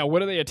 Yeah,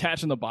 what are they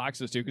attaching the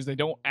boxes to? Because they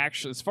don't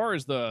actually, as far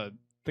as the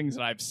things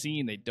that I've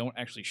seen, they don't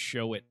actually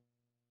show it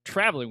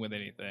traveling with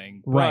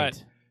anything. Right.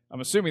 But I'm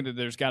assuming that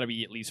there's got to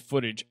be at least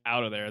footage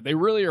out of there. They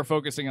really are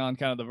focusing on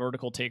kind of the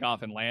vertical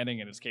takeoff and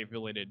landing and its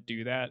capability to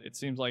do that. It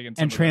seems like in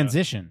some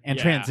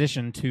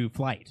transition to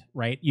flight,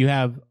 right? You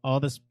have all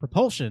this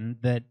propulsion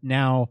that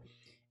now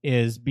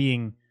is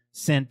being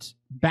sent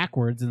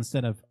backwards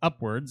instead of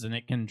upwards, and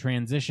it can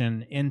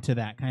transition into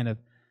that kind of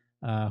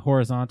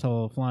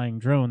horizontal flying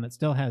drone that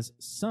still has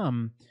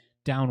some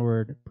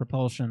downward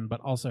propulsion, but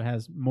also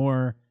has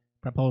more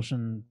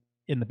propulsion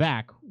in the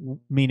back,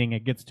 meaning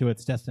it gets to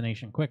its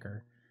destination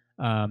quicker.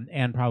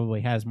 And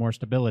probably has more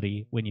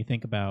stability when you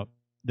think about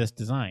this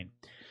design.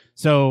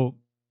 So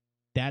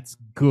that's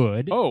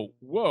good. Oh,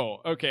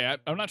 whoa. Okay,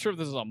 I'm not sure if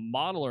this is a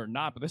model or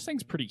not, but this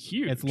thing's pretty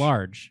huge. It's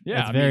large.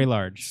 Yeah, it's very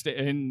large.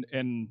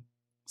 And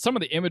some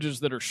of the images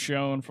that are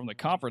shown from the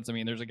conference,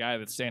 there's a guy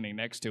that's standing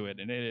next to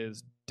it, and it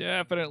is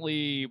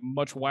definitely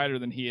much wider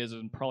than he is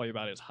and probably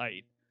about his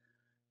height.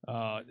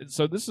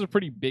 So this is a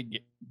pretty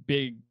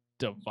big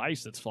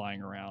device that's flying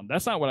around.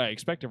 That's not what I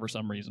expected for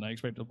some reason. I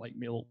expected like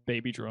little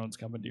baby drones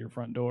coming to your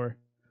front door.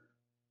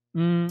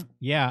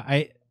 Yeah,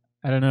 I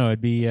don't know. It'd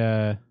be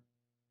I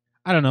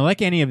don't know.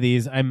 Like any of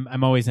these,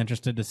 I'm always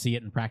interested to see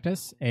it in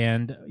practice.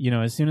 And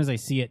as soon as I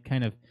see it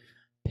kind of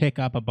pick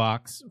up a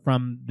box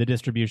from the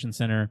distribution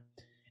center,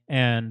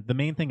 and the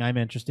main thing I'm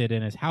interested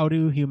in is how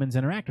do humans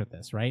interact with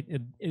this? Right?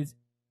 Is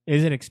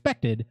it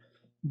expected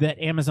that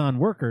Amazon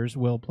workers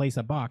will place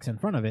a box in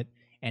front of it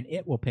and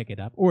it will pick it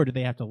up, or do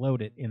they have to load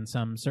it in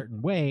some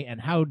certain way? And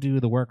how do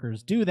the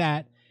workers do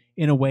that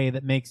in a way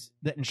that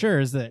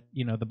ensures that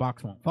the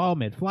box won't fall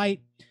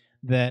mid-flight,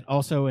 that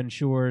also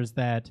ensures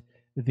that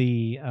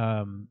the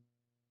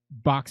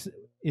box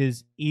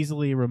is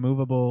easily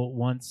removable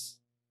once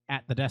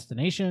at the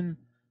destination?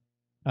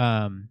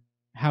 How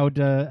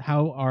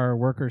are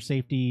worker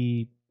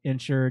safety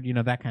insured?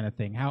 That kind of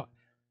thing.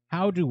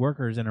 How do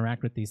workers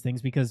interact with these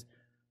things? Because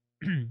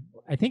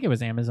I think it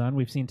was Amazon.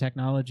 We've seen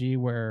technology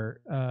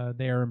where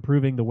they are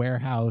improving the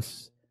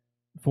warehouse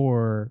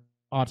for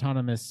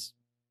autonomous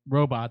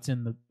robots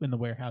in the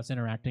warehouse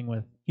interacting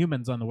with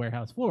humans on the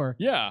warehouse floor.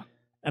 Yeah.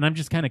 And I'm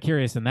just kind of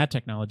curious in that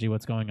technology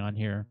what's going on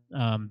here.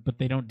 But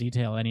they don't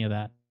detail any of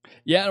that.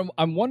 Yeah,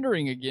 I'm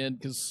wondering again,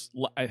 because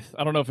I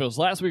don't know if it was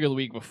last week or the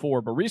week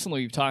before, but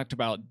recently we've talked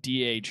about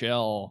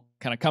DHL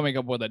kind of coming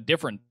up with a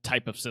different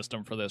type of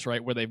system for this,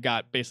 right? Where they've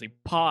got basically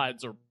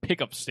pods or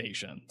pickup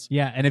stations.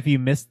 Yeah, and if you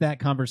missed that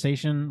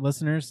conversation,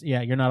 listeners,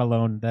 yeah, you're not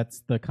alone.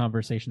 That's the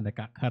conversation that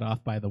got cut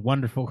off by the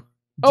wonderful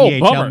DHL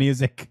bummer.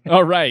 music.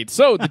 All right.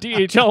 So the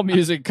DHL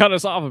music cut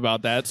us off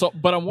about that. So,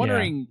 but I'm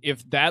wondering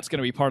if that's going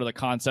to be part of the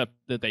concept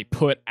that they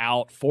put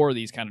out for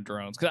these kind of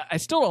drones. Because I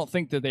still don't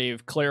think that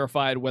they've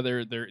clarified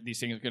whether these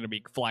things are going to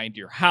be flying to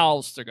your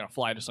house. They're going to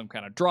fly to some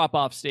kind of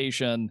drop-off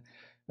station.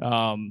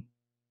 And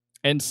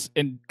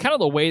kind of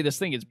the way this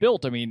thing is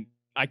built, I mean,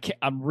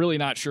 I'm really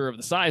not sure of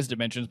the size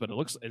dimensions, but it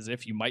looks as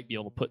if you might be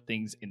able to put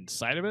things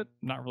inside of it.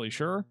 I'm not really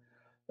sure.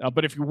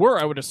 But if you were,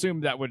 I would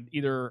assume that would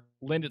either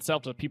lend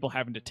itself to people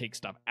having to take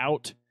stuff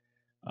out.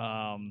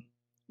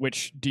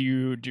 Which do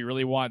you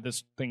really want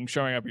this thing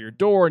showing up at your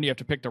door and you have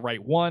to pick the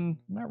right one?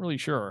 I'm not really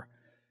sure.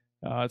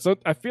 So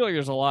I feel like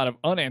there's a lot of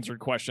unanswered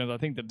questions. I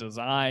think the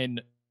design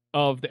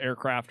of the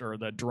aircraft or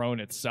the drone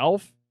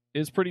itself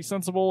is pretty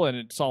sensible and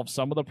it solves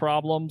some of the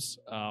problems.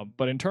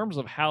 But in terms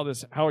of how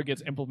it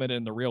gets implemented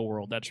in the real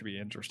world, that should be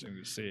interesting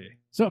to see.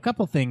 So a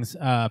couple things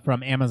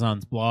from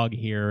Amazon's blog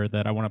here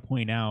that I want to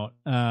point out.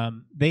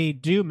 They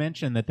do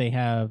mention that they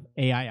have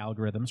AI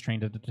algorithms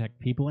trained to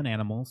detect people and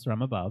animals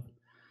from above.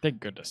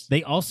 Thank goodness.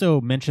 They also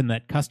mention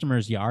that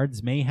customers'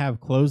 yards may have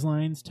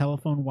clotheslines,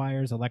 telephone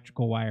wires,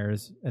 electrical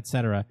wires,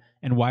 etc.,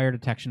 and wire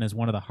detection is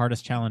one of the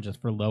hardest challenges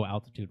for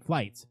low-altitude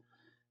flights.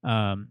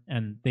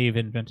 And they've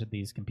invented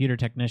these computer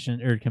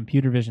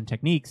vision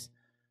techniques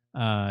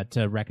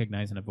to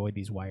recognize and avoid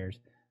these wires.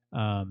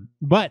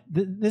 But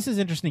this is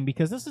interesting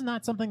because this is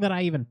not something that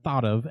I even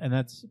thought of, and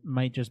that's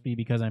might just be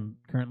because I'm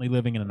currently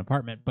living in an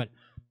apartment. But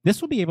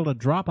this will be able to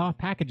drop off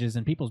packages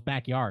in people's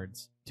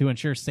backyards to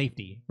ensure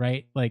safety,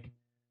 right? Like,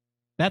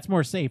 that's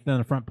more safe than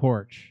the front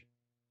porch.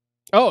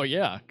 Oh,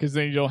 yeah, because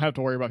then you don't have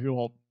to worry about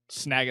people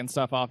snagging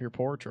stuff off your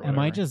porch or whatever.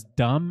 Am I just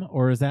dumb,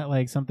 or is that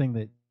like something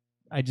that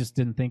I just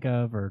didn't think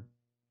of? Or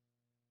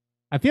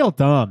I feel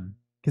dumb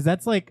because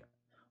that's like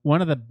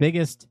one of the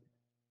biggest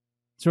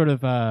sort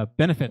of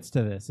benefits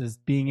to this is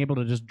being able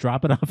to just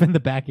drop it off in the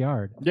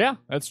backyard. Yeah,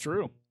 that's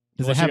true.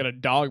 Unless you got a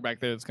dog back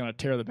there that's going to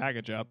tear the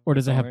package up. Or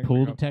does it have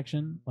pool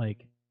detection?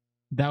 Like,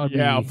 that would be...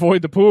 Yeah,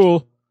 avoid the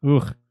pool.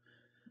 Ugh.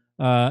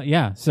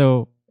 Yeah,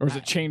 so... Or does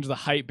it change the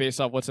height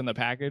based off what's in the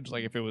package?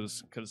 Like if it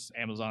was, because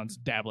Amazon's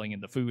dabbling in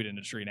the food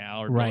industry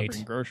now, or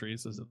delivering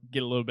groceries, does it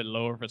get a little bit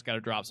lower if it's got to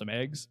drop some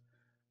eggs?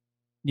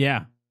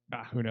 Yeah.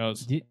 Who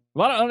knows? A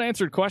lot of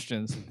unanswered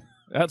questions.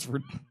 That's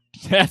for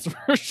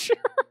sure.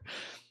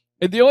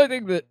 And the only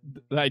thing that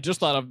I just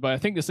thought of, but I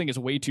think this thing is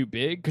way too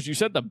big, because you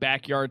said the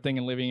backyard thing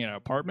and living in an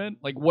apartment.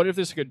 Like, what if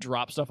this could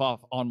drop stuff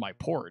off on my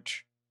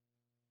porch?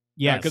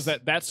 Yeah, because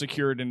that's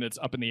secured and it's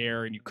up in the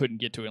air and you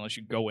couldn't get to it unless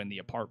you go in the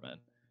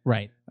apartment.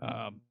 Right.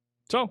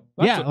 So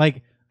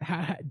like,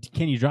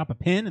 can you drop a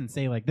pin and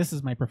say like, this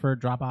is my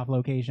preferred drop-off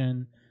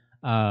location,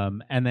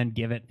 and then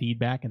give it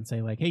feedback and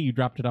say like, hey, you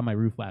dropped it on my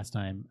roof last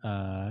time.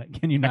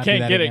 Can you not? I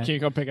can't get it. Can you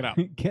come pick it up?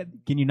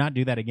 Can you not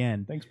do that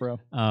again? Thanks,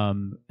 bro.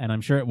 And I'm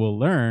sure it will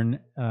learn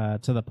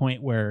to the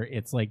point where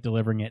it's like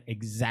delivering it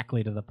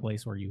exactly to the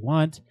place where you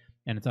want,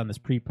 and it's on this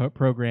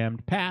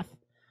pre-programmed path.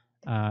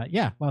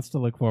 Yeah, lots to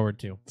look forward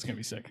to. It's gonna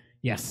be sick.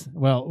 Yes.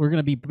 Well, we're going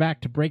to be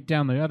back to break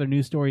down the other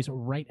news stories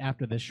right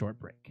after this short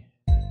break.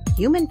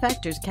 Human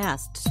Factors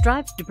Cast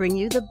strives to bring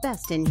you the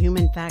best in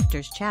human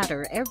factors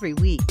chatter every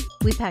week.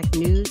 We pack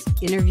news,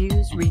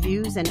 interviews,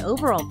 reviews, and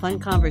overall fun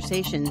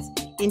conversations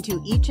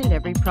into each and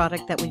every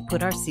product that we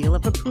put our seal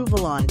of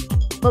approval on.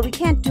 But we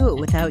can't do it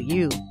without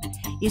you.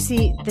 You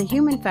see, the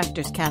Human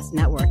Factors Cast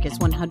network is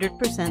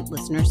 100%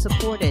 listener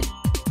supported.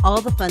 All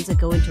the funds that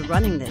go into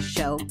running this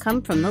show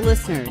come from the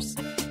listeners.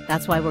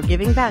 That's why we're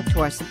giving back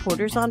to our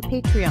supporters on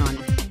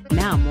Patreon,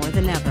 now more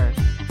than ever.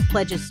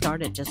 Pledges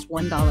start at just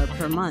 $1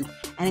 per month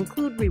and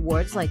include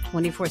rewards like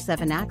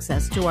 24/7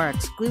 access to our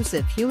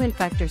exclusive Human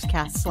Factors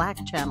Cast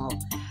Slack channel,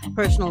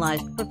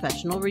 personalized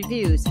professional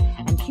reviews,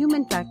 and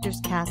Human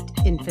Factors Cast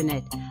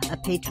Infinite, a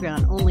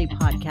Patreon-only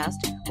podcast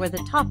where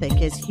the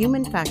topic is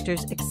human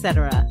factors,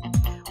 etc.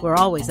 We're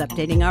always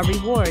updating our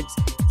rewards,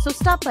 so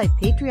stop by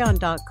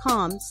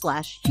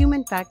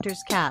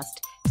patreon.com/humanfactorscast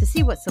to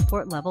see what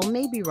support level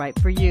may be right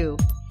for you.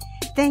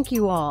 Thank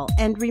you all,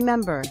 and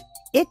remember,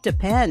 it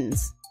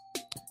depends.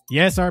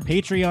 Yes, our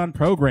Patreon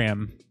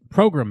program.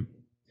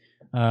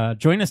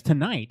 Join us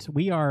tonight.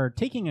 We are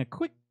taking a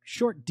quick,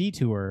 short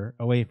detour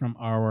away from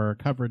our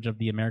coverage of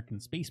the American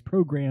space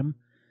program.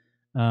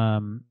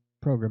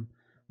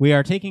 We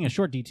are taking a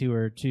short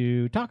detour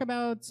to talk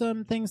about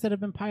some things that have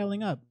been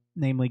piling up,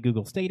 namely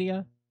Google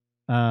Stadia.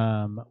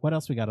 What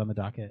else we got on the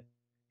docket?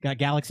 Got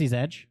Galaxy's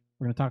Edge.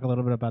 We're going to talk a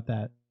little bit about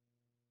that.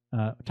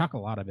 Talk a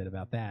lot of it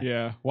about that.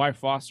 Yeah. Why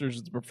Foster's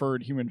is the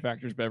preferred human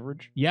factors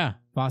beverage. Yeah.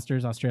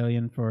 Foster's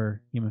Australian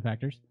for human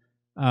factors.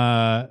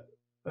 Yeah,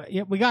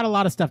 we got a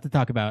lot of stuff to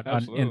talk about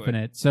on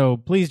Infinite. So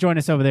please join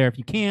us over there if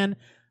you can.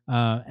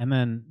 And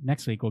then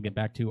next week we'll get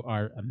back to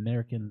our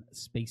American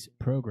space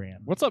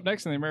program. What's up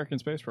next in the American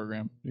space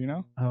program? Do you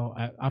know? Oh,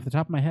 off the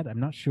top of my head, I'm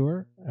not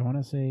sure. I want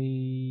to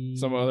say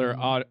some other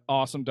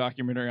awesome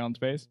documentary on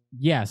space.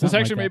 Yeah, this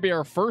actually may be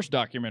our first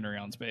documentary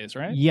on space,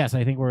 right? Yes,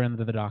 I think we're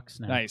into the docs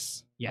now.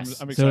 Nice.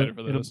 Yes, I'm excited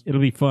for this. It'll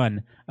be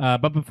fun.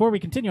 But before we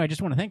continue, I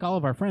just want to thank all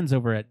of our friends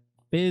over at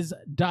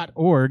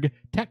Viz.org,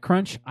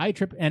 TechCrunch,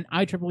 and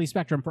IEEE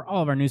Spectrum for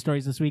all of our news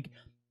stories this week.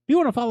 If you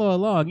want to follow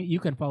along, you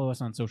can follow us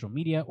on social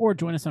media or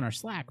join us on our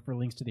Slack for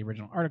links to the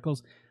original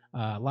articles.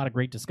 A lot of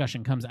great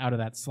discussion comes out of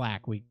that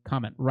Slack. We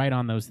comment right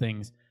on those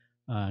things,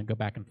 go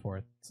back and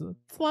forth. So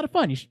it's a lot of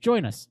fun. You should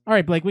join us. All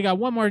right, Blake, we got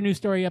one more news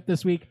story up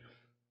this week.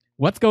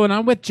 What's going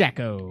on with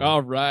Jaco?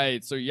 All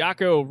right. So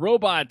Jaco,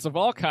 robots of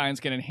all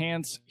kinds can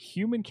enhance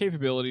human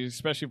capabilities,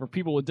 especially for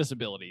people with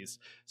disabilities.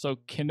 So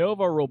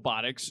Canova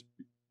Robotics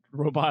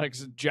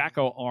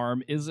Jaco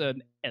arm is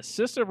an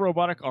assistive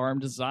robotic arm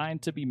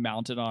designed to be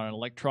mounted on an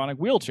electronic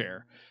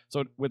wheelchair.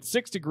 So with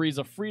 6 degrees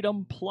of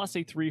freedom plus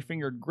a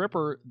 3-fingered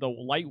gripper, the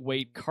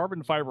lightweight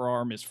carbon fiber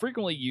arm is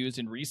frequently used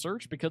in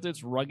research because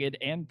it's rugged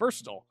and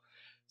versatile.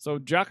 So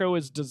Jaco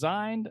is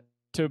designed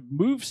to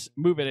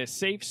move at a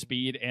safe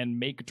speed and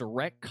make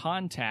direct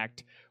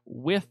contact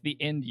with the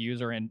end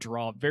user and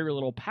draw very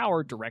little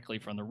power directly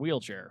from the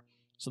wheelchair.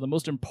 So the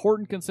most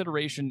important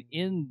consideration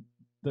in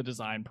the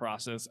design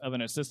process of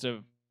an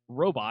assistive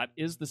robot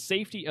is the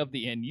safety of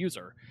the end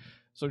user.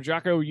 So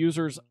Jaco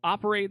users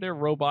operate their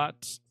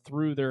robots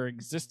through their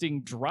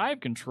existing drive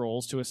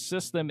controls to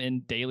assist them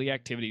in daily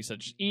activities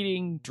such as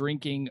eating,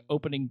 drinking,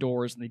 opening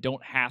doors, and they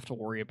don't have to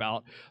worry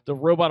about the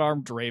robot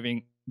arm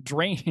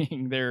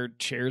draining their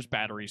chair's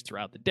batteries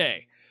throughout the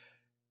day.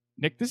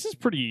 Nick, this is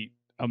pretty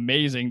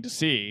amazing to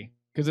see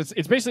because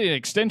it's basically an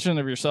extension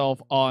of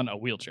yourself on a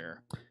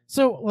wheelchair.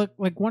 So,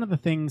 like one of the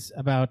things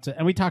about,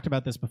 and we talked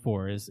about this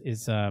before, is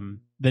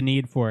the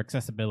need for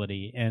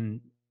accessibility, and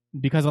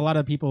because a lot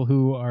of people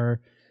who are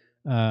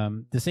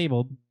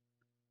disabled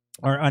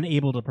are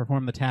unable to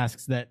perform the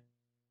tasks that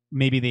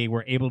maybe they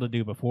were able to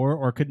do before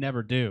or could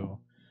never do,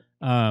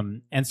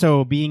 and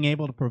so being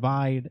able to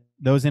provide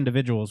those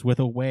individuals with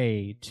a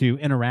way to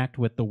interact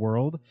with the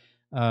world,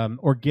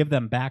 or give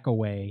them back a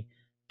way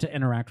to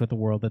interact with the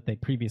world that they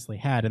previously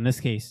had. In this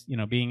case,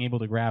 being able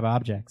to grab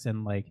objects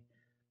and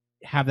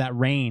have that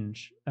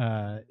range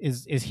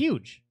is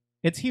huge.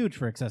 It's huge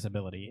for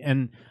accessibility,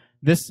 and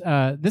this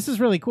is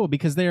really cool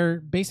because they're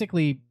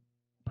basically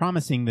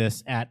promising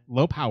this at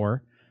low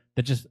power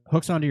that just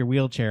hooks onto your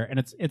wheelchair, and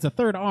it's a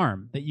third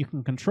arm that you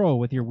can control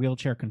with your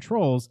wheelchair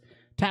controls.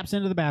 Taps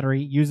into the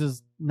battery,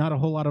 uses not a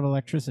whole lot of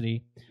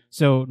electricity,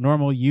 so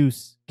normal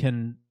use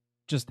can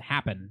just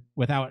happen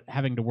without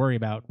having to worry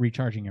about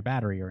recharging your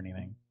battery or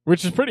anything.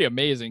 Which is pretty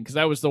amazing, because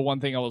that was the one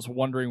thing I was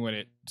wondering when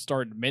it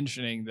started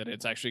mentioning that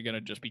it's actually going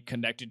to just be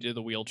connected to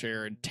the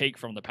wheelchair and take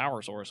from the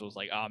power source. It was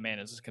like, oh man,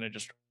 is this going to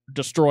just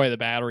destroy the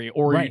battery,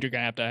 or right. You're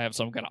going to have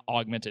some kind of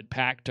augmented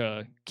pack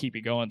to keep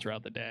you going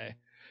throughout the day.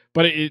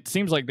 But it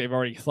seems like they've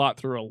already thought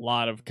through a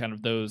lot of kind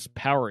of those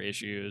power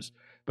issues.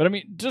 But I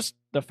mean, just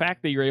the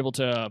fact that you're able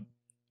to,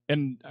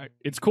 and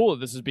it's cool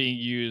that this is being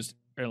used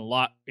a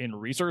lot in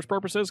research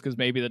purposes, because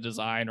maybe the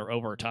design or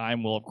over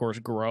time will of course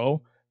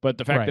grow. But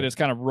the fact that it's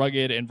kind of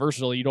rugged and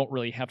versatile, you don't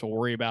really have to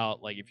worry about,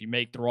 if you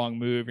make the wrong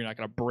move, you're not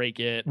going to break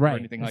it or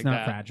anything like that. It's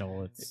not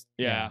fragile. It's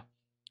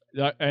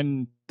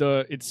And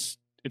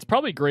it's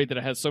probably great that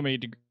it has so many,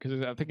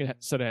 because I think it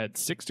said it had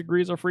 6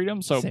 degrees of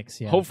freedom. So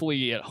 6, yeah.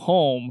 Hopefully at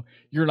home,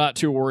 you're not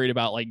too worried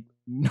about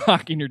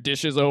knocking your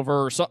dishes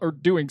over or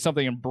doing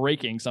something and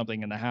breaking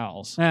something in the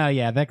house.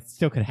 Yeah, that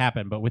still could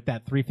happen. But with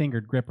that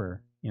 3-fingered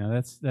gripper,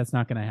 that's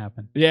not going to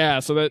happen. Yeah,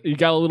 so that you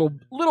got a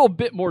little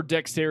bit more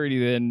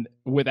dexterity than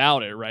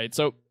without it, right?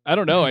 So I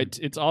don't know.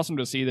 It's awesome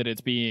to see that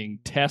it's being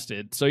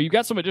tested. So you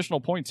got some additional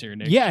points here,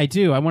 Nick. Yeah, I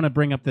do. I want to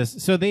bring up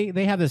this. So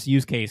they have this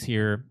use case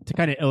here to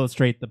kind of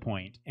illustrate the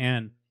point,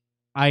 and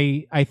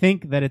I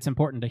think that it's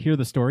important to hear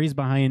the stories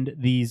behind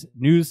these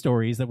news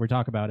stories that we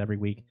talk about every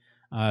week.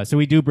 So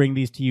we do bring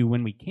these to you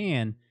when we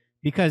can,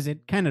 because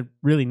it kind of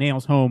really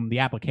nails home the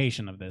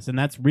application of this, and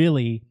that's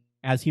really,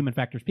 as human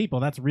factors people,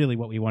 that's really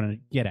what we want to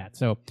get at.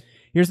 So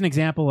here's an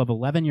example of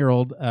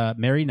 11-year-old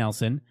Mary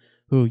Nelson,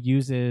 who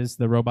uses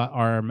the robot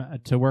arm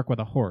to work with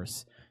a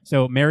horse.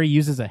 So Mary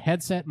uses a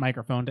headset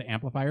microphone to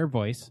amplify her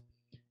voice,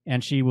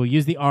 and she will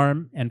use the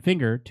arm and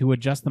finger to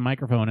adjust the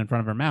microphone in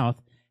front of her mouth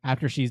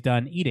after she's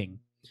done eating.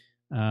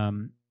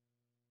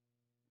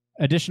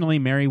 Additionally,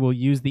 Mary will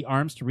use the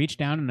arms to reach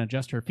down and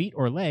adjust her feet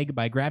or leg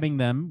by grabbing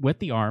them with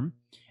the arm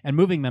and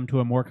moving them to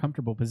a more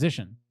comfortable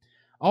position.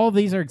 All of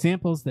these are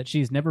examples that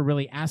she's never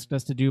really asked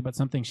us to do, but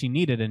something she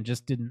needed and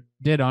just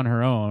did on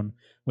her own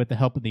with the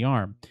help of the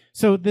arm.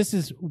 So this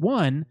is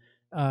one,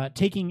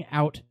 taking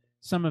out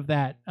some of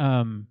that,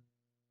 the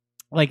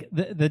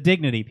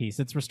dignity piece.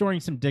 It's restoring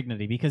some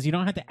dignity, because you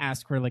don't have to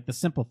ask for the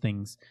simple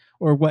things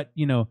or what,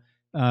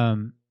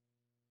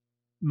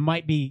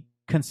 might be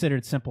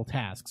considered simple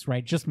tasks,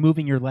 right? Just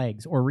moving your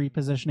legs or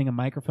repositioning a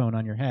microphone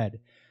on your head.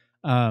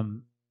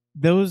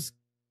 Those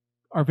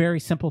are very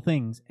simple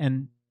things,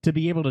 and to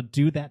be able to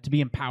do that, to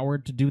be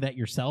empowered to do that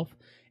yourself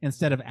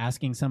instead of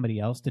asking somebody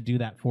else to do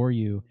that for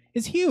you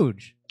is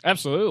huge.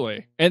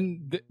 Absolutely.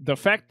 And the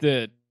fact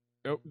that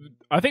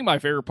I think my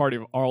favorite part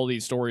of all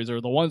these stories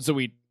are the ones that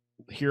we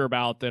hear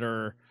about that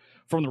are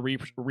from the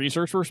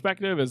research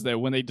perspective, is that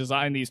when they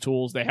design these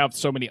tools, they have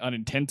so many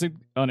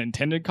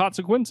unintended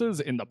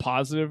consequences in the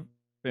positive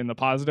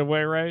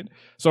way, right?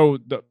 So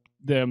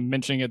the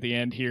mentioning at the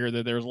end here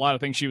that there's a lot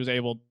of things she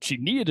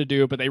needed to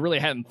do, but they really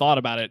hadn't thought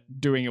about it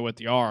doing it with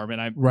the arm. And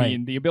I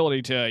mean, the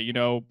ability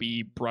to,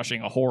 be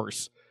brushing a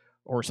horse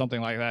or something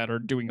like that, or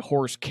doing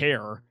horse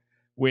care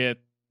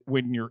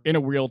when you're in a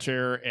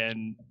wheelchair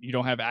and you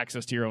don't have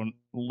access to your own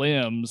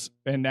limbs,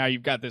 and now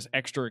you've got this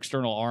extra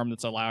external arm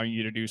that's allowing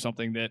you to do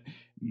something that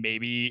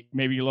maybe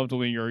you loved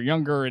when you were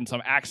younger and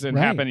some accident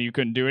happened and you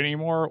couldn't do it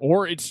anymore,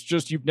 or it's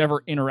just you've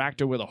never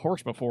interacted with a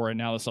horse before and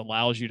now this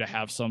allows you to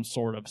have some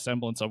sort of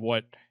semblance of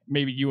what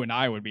maybe you and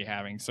I would be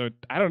having. So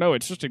I don't know,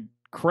 it's just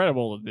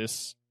incredible that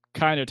this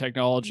kind of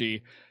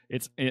technology,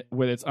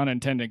 with its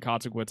unintended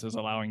consequences,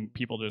 allowing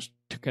people just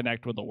to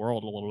connect with the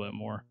world a little bit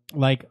more.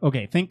 Like,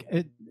 okay,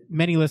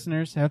 many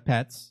listeners have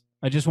pets.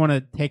 I just want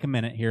to take a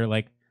minute here.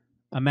 Like,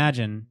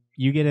 imagine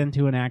you get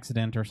into an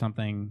accident or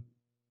something.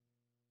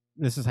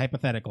 This is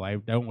hypothetical. I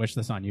don't wish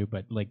this on you,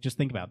 but like, just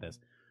think about this.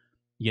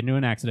 You get into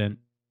an accident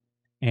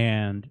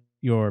and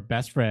your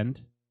best friend,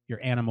 your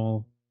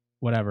animal,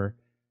 whatever,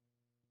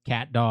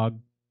 cat, dog,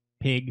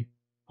 pig,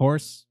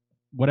 horse,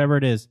 whatever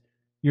it is,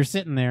 you're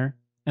sitting there.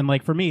 And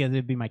like for me,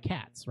 it'd be my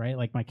cats, right?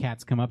 Like my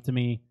cats come up to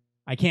me.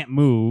 I can't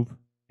move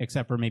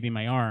except for maybe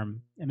my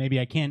arm. And maybe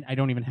I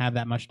don't even have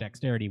that much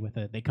dexterity with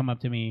it. They come up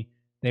to me.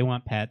 They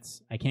want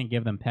pets. I can't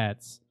give them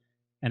pets.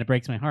 And it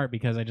breaks my heart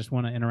because I just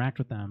want to interact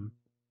with them.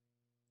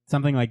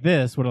 Something like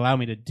this would allow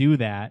me to do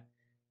that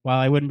while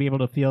I wouldn't be able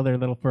to feel their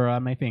little fur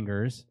on my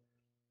fingers.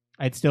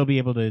 I'd still be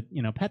able to,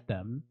 pet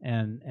them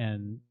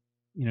and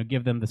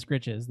give them the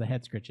scritches, the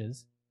head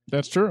scritches.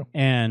 That's true.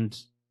 And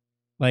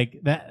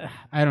like that,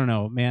 I don't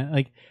know, man.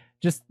 Like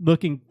just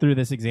looking through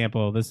this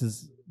example, this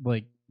is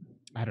like,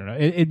 I don't know.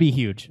 It'd be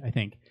huge, I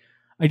think.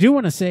 I do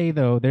want to say,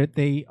 though, that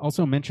they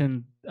also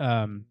mentioned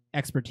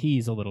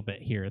expertise a little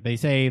bit here. They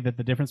say that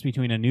the difference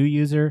between a new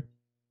user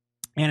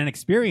and an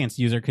experienced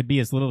user could be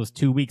as little as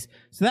 2 weeks.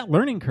 So that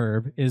learning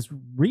curve is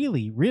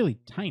really, really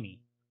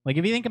tiny. Like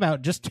if you think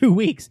about just 2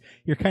 weeks,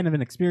 you're kind of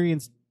an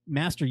experienced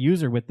master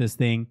user with this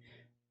thing.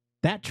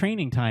 That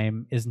training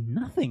time is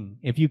nothing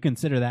if you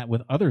consider that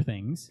with other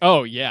things.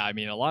 Oh, yeah. I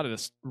mean, a lot of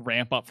this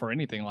ramp up for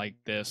anything like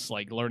this,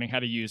 like learning how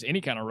to use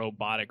any kind of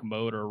robotic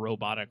motor,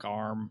 robotic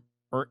arm,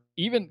 or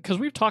even because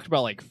we've talked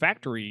about like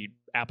factory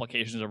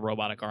applications of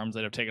robotic arms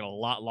that have taken a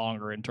lot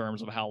longer in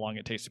terms of how long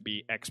it takes to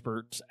be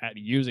experts at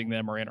using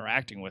them or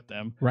interacting with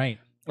them. Right.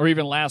 Or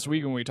even last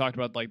week when we talked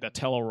about like the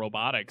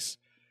telerobotics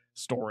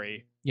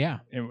story. Yeah.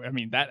 I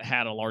mean, that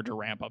had a larger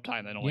ramp up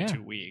time than only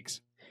 2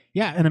 weeks.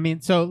 Yeah, and I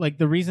mean, so like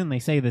the reason they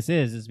say this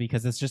is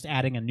because it's just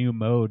adding a new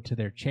mode to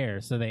their chair.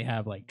 So they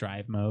have like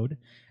drive mode,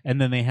 and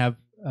then they have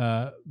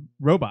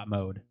robot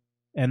mode,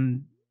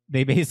 and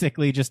they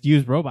basically just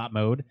use robot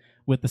mode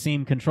with the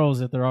same controls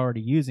that they're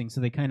already using. So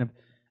they kind of,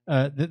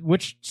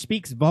 which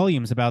speaks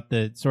volumes about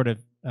the sort of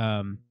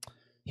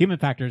human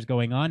factors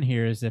going on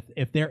here. Is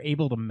if they're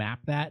able to map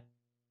that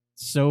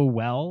so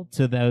well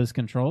to those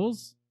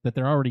controls that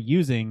they're already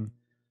using,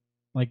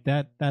 like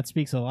that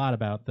speaks a lot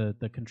about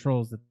the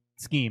controls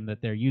scheme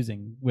that they're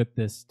using with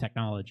this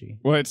technology.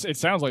 Well, it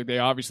sounds like they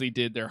obviously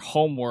did their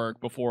homework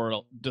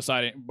before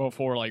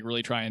like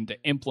really trying to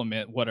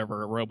implement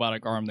whatever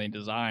robotic arm they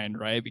designed,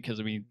 right? Because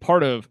I mean,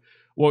 part of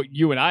what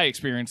you and I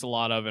experience a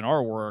lot of in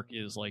our work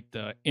is like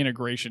the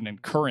integration in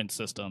current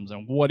systems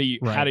and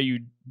how do you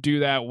do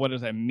that? What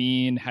does that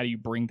mean? How do you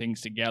bring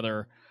things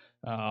together?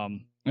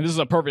 And this is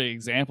a perfect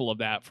example of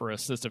that for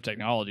assistive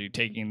technology,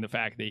 taking the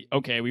fact that,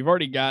 okay, we've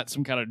already got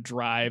some kind of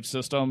drive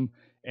system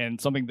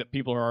and something that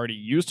people are already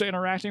used to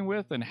interacting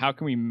with, and how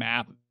can we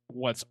map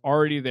what's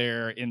already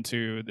there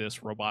into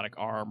this robotic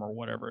arm or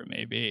whatever it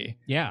may be?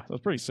 Yeah. So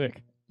it's pretty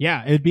sick.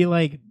 Yeah, it'd be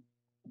like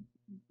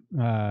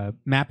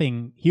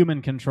mapping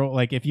human control.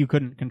 Like if you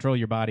couldn't control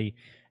your body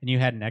and you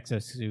had an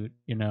exosuit,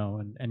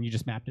 and you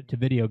just mapped it to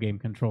video game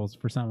controls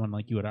for someone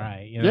like you and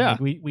I. Yeah.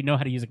 Like we know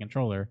how to use a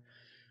controller.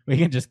 We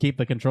can just keep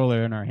the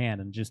controller in our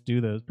hand and just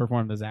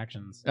perform those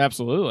actions.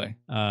 Absolutely.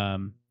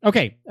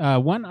 Okay.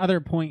 One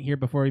other point here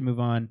before we move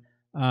on.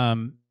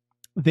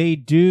 They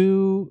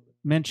do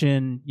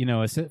mention,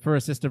 for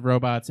assistive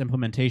robots,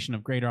 implementation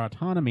of greater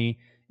autonomy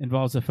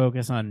involves a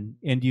focus on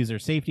end user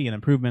safety and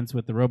improvements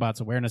with the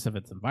robot's awareness of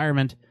its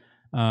environment.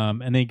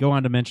 And they go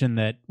on to mention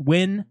that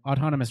when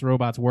autonomous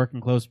robots work in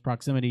close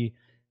proximity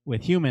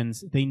with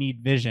humans, they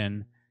need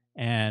vision.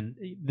 And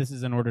this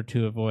is in order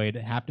to avoid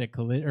haptic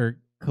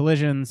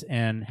collisions,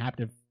 and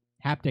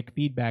haptic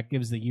feedback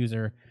gives the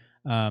user,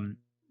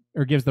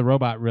 or gives the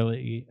robot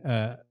really,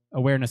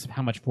 awareness of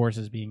how much force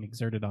is being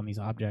exerted on these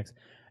objects.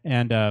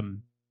 And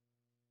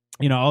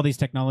all these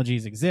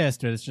technologies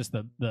exist, it's just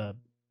the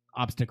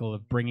obstacle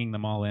of bringing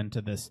them all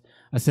into this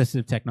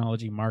assistive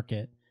technology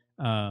market.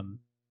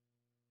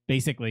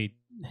 basically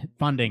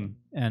funding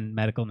and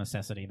medical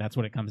necessity. That's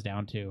what it comes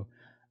down to.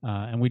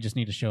 And we just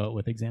need to show it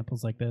with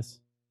examples like this.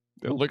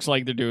 It looks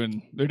like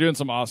they're doing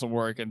some awesome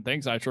work, and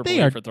thanks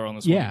IEEE for throwing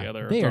this one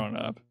together. They throwing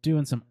it up.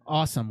 Doing some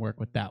awesome work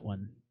with that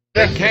one.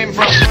 It came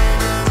from.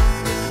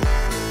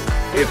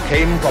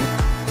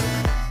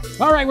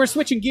 All right, we're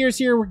switching gears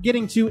here. We're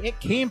getting to It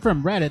Came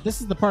From Reddit. This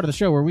is the part of the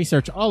show where we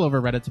search all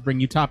over Reddit to bring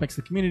you topics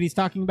the community's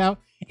talking about.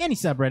 Any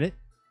subreddit,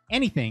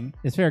 anything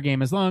is fair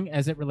game as long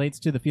as it relates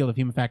to the field of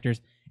human factors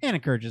and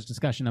encourages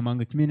discussion among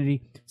the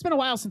community. It's been a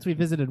while since we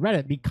visited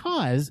Reddit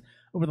because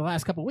over the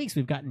last couple of weeks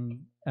we've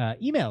gotten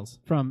emails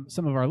from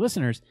some of our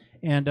listeners.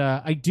 And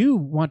I do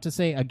want to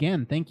say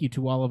again, thank you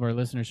to all of our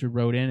listeners who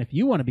wrote in. If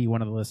you want to be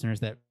one of the listeners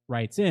that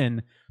writes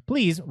in,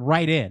 please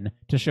write in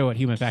to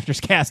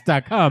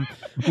show@humanfactorscast.com.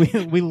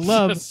 We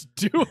love... Just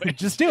do it.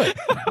 Just do it.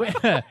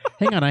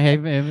 Hang on, I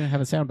have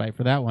a soundbite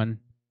for that one.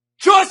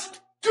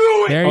 Just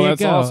do it. There you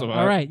that's go. awesome.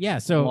 All right, yeah.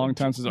 So a long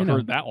time since I've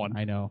heard that one.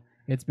 I know.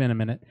 It's been a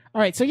minute.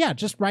 All right, so yeah,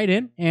 just write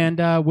in, and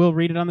we'll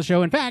read it on the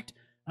show. In fact,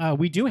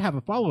 we do have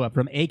a follow-up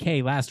from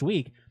AK last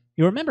week.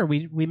 You remember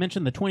we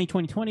mentioned the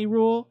 20-20-20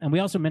 rule, and we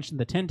also mentioned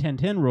the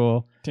 10-10-10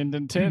 rule.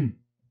 10-10-10.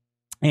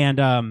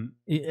 And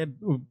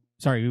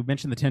sorry, we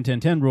mentioned the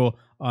 10-10-10 rule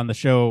on the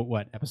show,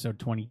 episode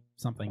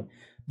 20-something.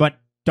 But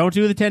don't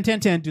do the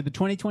 10-10-10, do the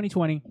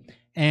 20-20-20.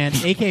 And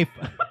AK...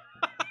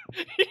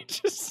 You're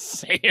just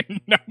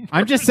saying numbers.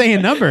 I'm just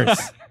saying numbers.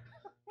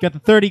 Got the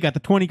 30, got the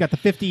 20, got the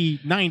 50,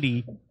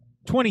 90,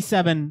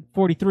 27,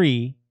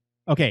 43.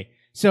 Okay,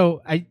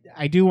 so I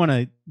do want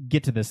to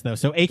get to this, though.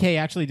 So AK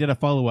actually did a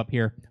follow-up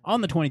here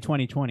on the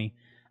 20-20-20.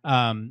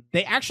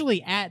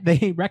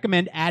 They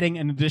recommend adding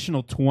an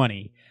additional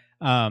 20.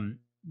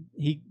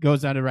 He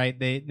goes on to write,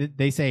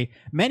 they say,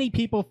 many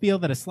people feel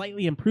that a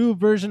slightly improved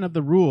version of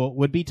the rule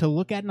would be to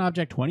look at an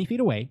object 20 feet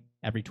away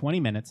every 20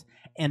 minutes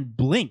and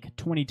blink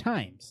 20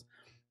 times.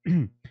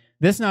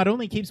 This not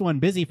only keeps one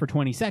busy for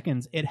 20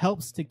 seconds, it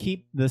helps to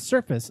keep the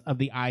surface of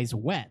the eyes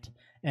wet.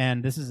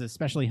 And this is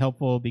especially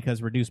helpful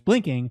because reduced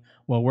blinking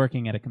while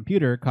working at a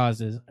computer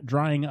causes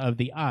drying of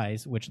the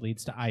eyes, which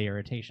leads to eye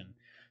irritation.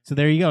 So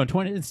there you go.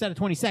 Instead of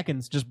 20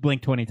 seconds, just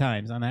blink 20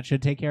 times, and that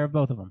should take care of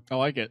both of them. I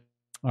like it.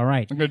 All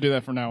right. I'm going to do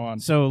that from now on.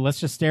 So let's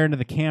just stare into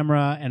the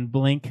camera and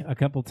blink a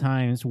couple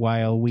times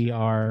while we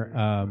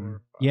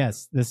are...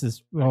 yes, this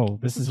is an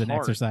hard.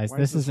 exercise. Why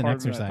This is is an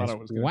harder than I exercise. thought it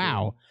was gonna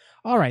Wow.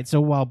 All right, so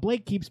while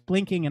Blake keeps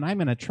blinking and I'm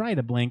going to try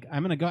to blink,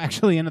 I'm going to go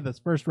actually into this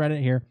first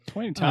Reddit here.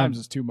 20 times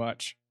is too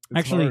much. It's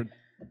actually, hard.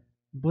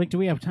 Blake, do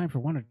we have time for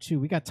one or two?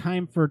 We got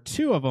time for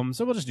two of them,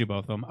 so we'll just do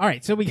both of them. All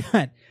right, so we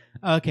got...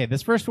 Okay,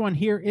 this first one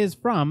here is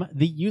from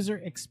the User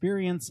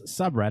Experience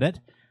subreddit,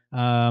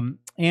 and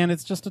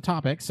it's just a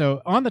topic.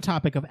 So on the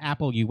topic of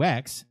Apple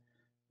UX,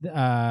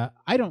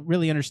 I don't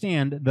really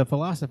understand the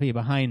philosophy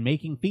behind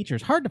making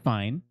features hard to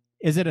find.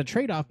 Is it a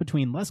trade-off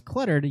between less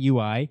cluttered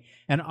UI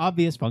and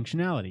obvious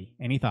functionality?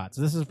 Any thoughts?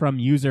 This is from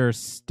user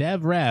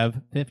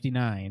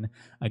StevRev59,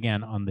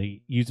 again, on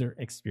the User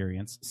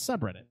Experience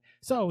subreddit.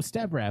 So,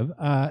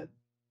 StevRev,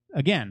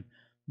 again,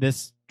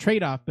 this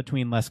trade-off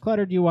between less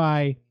cluttered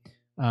UI,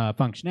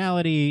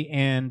 functionality,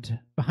 and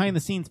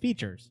behind-the-scenes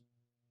features.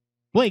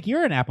 Blake,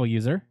 you're an Apple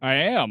user. I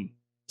am.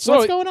 So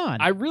what's going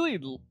on? I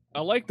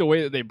like the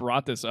way that they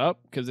brought this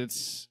up because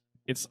it's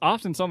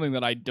often something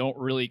that I don't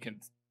really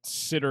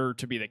consider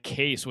to be the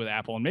case with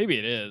Apple, and maybe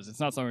it is.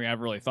 It's not something I've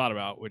really thought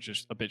about, which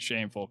is a bit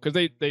shameful because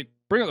they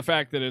bring up the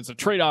fact that it's a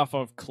trade-off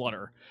of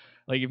clutter.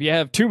 Like if you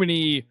have too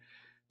many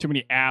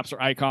apps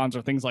or icons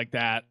or things like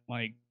that,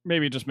 like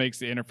maybe it just makes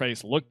the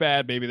interface look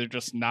bad. Maybe they're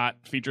just not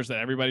features that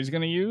everybody's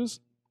going to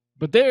use.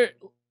 But I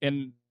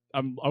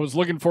was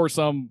looking for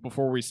some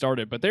before we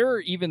started, but there are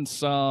even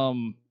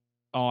some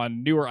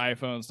on newer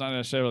iPhones, not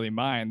necessarily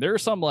mine. There are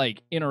some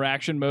like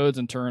interaction modes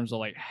in terms of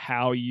like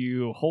how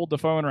you hold the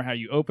phone or how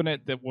you open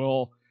it that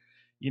will,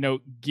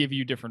 give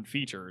you different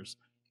features.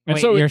 And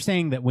wait, so you're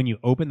saying that when you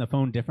open the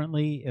phone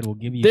differently, it will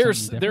give you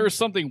there's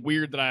something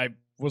weird that I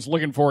was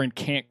looking for and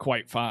can't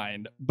quite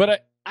find.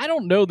 But I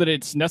don't know that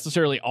it's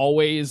necessarily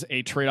always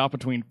a trade-off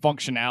between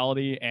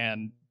functionality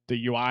and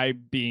the UI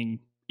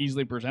being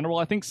easily presentable.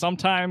 I think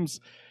sometimes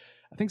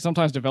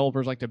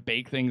developers like to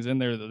bake things in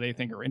there that they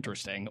think are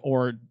interesting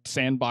or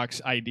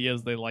sandbox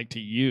ideas they like to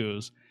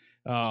use.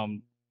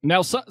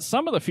 Now,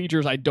 some of the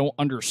features I don't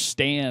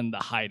understand the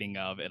hiding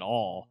of at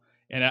all.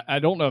 And I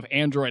don't know if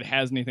Android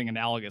has anything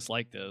analogous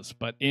like this,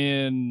 but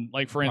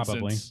for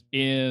instance,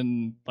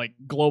 in like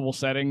global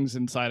settings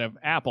inside of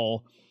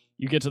Apple,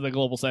 you get to the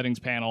global settings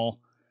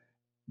panel,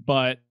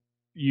 but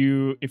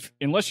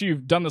unless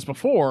you've done this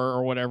before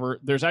or whatever,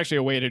 there's actually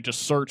a way to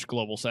just search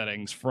global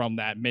settings from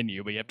that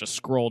menu, but you have to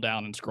scroll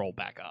down and scroll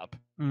back up,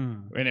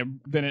 and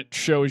then it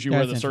shows you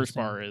where the search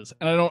bar is.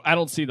 And I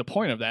don't see the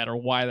point of that or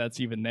why that's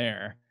even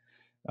there.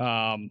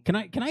 Can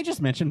I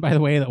just mention, by the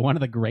way, that one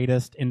of the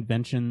greatest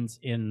inventions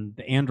in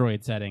the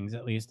Android settings,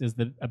 at least, is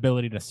the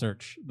ability to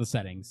search the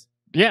settings.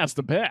 Yeah, it's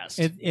the best.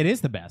 It is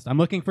the best. I'm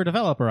looking for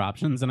developer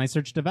options, and I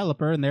search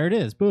developer, and there it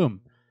is.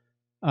 Boom.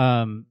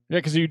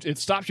 because it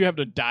stops you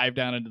having to dive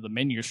down into the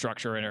menu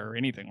structure or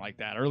anything like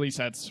that, or at least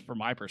that's from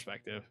my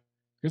perspective.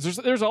 Because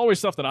there's always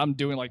stuff that I'm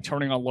doing, like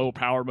turning on low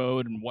power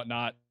mode and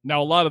whatnot.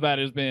 Now, a lot of that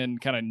has been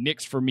kind of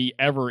nixed for me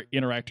ever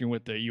interacting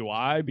with the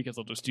UI because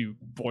I'll just do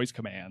voice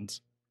commands.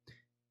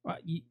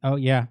 Oh,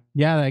 yeah.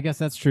 Yeah, I guess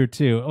that's true,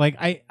 too. Like,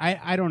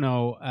 I don't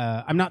know.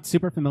 I'm not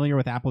super familiar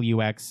with Apple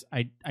UX.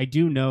 I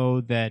do know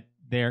that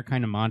their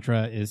kind of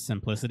mantra is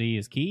simplicity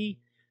is key.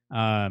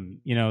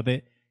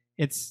 That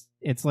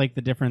it's like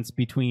the difference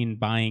between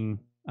buying...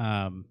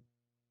 I've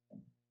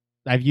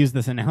used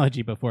this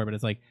analogy before, but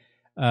it's like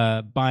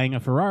buying a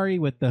Ferrari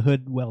with the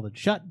hood welded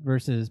shut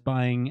versus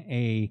buying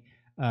a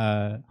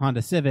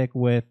Honda Civic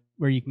where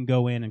you can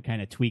go in and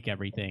kind of tweak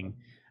everything.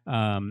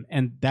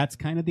 And that's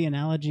kind of the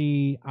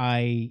analogy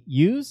I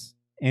use.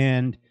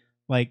 And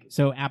like,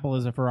 so Apple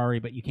is a Ferrari,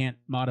 but you can't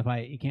modify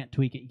it, you can't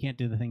tweak it, you can't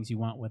do the things you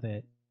want with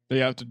it. So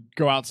you have to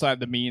go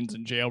outside the means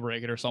and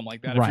jailbreak it or something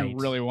like that if you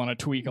really want to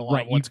tweak a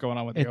lot of what's going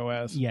on with the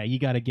OS. Yeah, you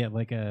got to get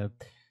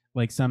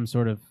like some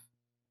sort of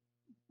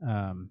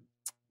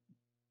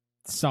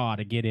saw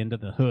to get into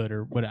the hood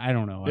or what. I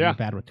don't know. I'm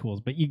bad with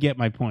tools, but you get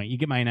my point. You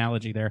get my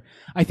analogy there.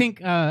 I think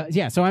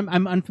so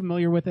I'm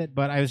unfamiliar with it,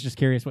 but I was just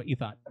curious what you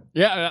thought.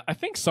 Yeah, I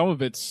think some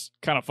of it's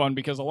kind of fun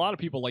because a lot of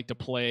people like to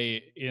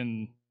play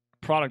in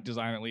product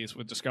design, at least,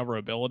 with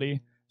discoverability.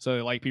 So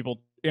they like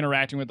people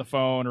interacting with the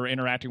phone or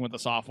interacting with the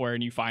software,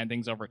 and you find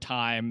things over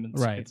time.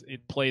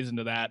 It plays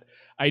into that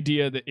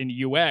idea that in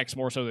UX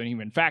more so than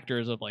human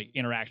factors of like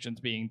interactions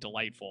being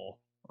delightful,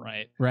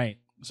 right.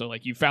 So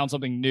like you found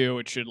something new,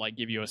 it should like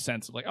give you a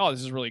sense of like, oh,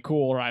 this is really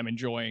cool, or I'm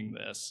enjoying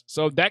this.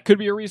 So that could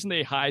be a reason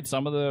they hide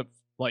some of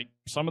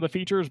the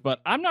features, but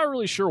I'm not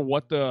really sure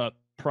what the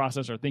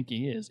process or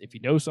thinking is. If you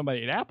know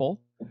somebody at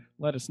Apple,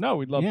 let us know.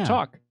 We'd love to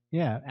talk.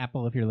 Yeah,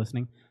 Apple, if you're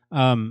listening.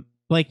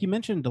 Blake, you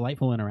mentioned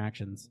delightful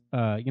interactions.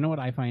 You know what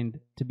I find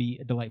to be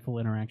a delightful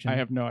interaction? I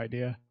have no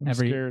idea. I'm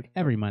scared.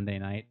 Every Monday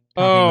night.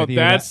 Oh,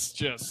 that's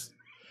just...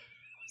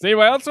 Does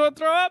anybody else want to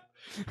throw up?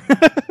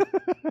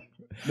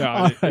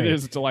 No, it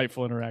is a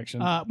delightful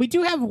interaction. We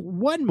do have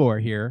one more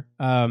here.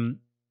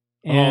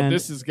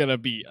 This is going to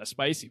be a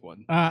spicy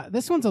one.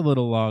 This one's a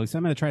little long, so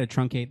I'm going to try to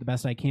truncate the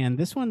best I can.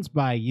 This one's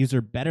by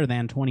user Better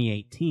Than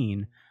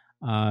 2018,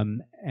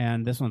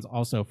 and this one's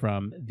also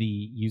from the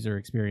user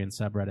experience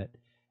subreddit.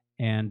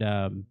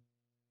 And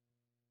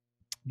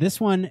this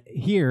one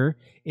here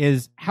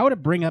is how to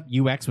bring up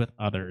UX with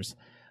others.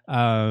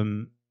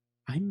 I'm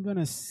going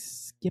to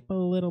skip a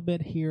little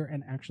bit here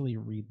and actually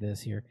read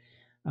this here.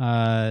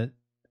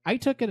 I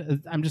took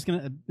it, I'm just going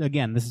to,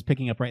 again, this is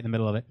picking up right in the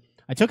middle of it.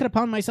 I took it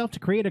upon myself to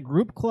create a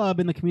group club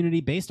in the community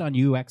based on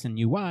UX and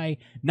UI.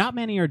 Not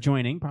many are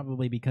joining,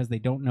 probably because they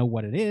don't know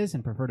what it is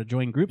and prefer to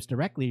join groups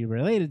directly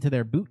related to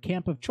their boot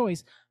camp of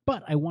choice,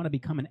 but I want to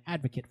become an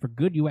advocate for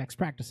good UX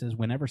practices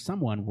whenever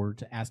someone were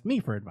to ask me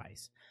for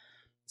advice.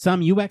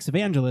 Some UX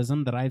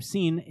evangelism that I've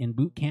seen in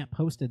boot camp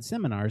hosted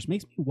seminars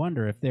makes me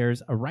wonder if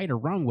there's a right or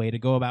wrong way to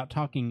go about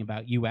talking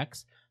about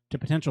UX to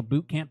potential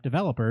boot camp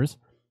developers.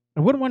 I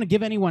wouldn't want to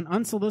give anyone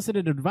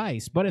unsolicited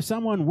advice, but if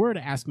someone were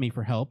to ask me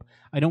for help,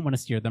 I don't want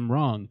to steer them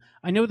wrong.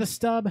 I know this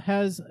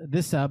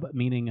sub,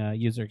 meaning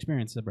user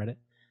experience subreddit,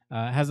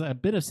 has a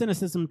bit of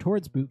cynicism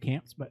towards boot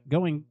camps, but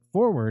going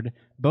forward,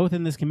 both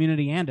in this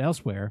community and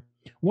elsewhere,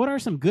 what are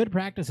some good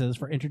practices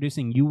for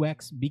introducing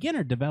UX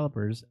beginner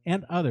developers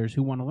and others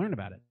who want to learn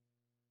about it?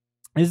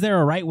 Is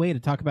there a right way to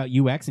talk about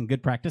UX and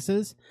good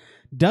practices?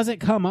 Does it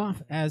come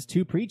off as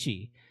too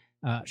preachy?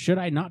 Should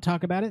I not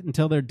talk about it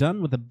until they're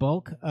done with the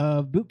bulk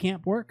of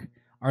bootcamp work?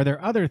 Are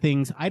there other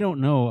things I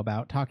don't know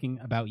about talking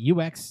about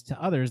UX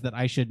to others that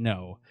I should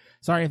know?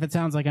 Sorry if it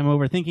sounds like I'm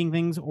overthinking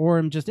things or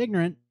I'm just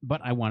ignorant,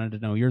 but I wanted to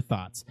know your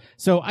thoughts.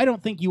 So I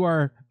don't think you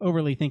are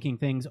overly thinking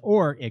things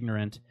or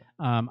ignorant.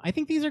 I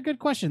think these are good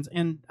questions,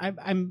 and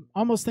I'm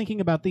almost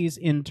thinking about these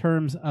in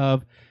terms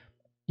of,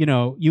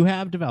 you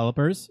have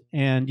developers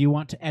and you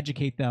want to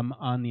educate them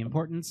on the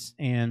importance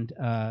and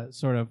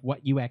sort of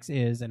what UX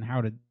is and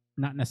how to,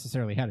 not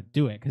necessarily how to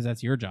do it, because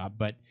that's your job,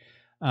 but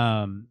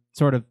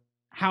sort of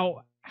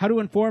how to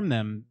inform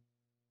them,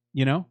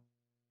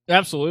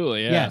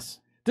 Absolutely, yeah. Yes.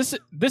 This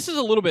is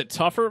a little bit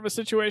tougher of a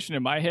situation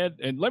in my head,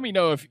 and let me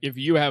know if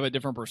you have a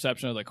different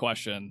perception of the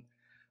question.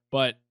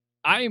 But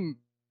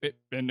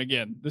and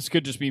again, this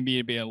could just be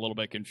me being a little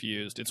bit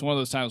confused. It's one of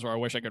those times where I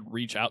wish I could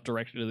reach out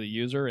directly to the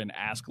user and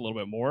ask a little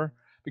bit more,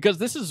 because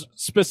this is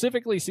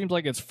specifically seems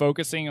like it's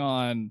focusing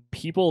on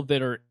people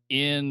that are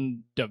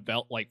in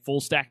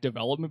full stack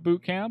development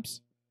boot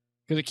camps,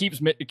 because it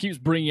keeps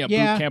bringing up boot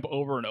camp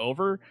over and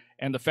over,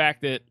 and the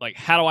fact that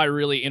how do I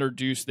really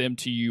introduce them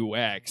to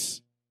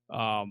UX,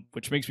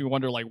 which makes me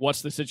wonder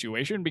what's the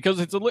situation, because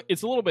it's a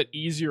little bit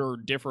easier or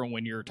different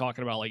when you're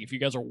talking about if you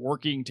guys are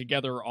working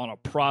together on a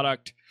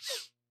product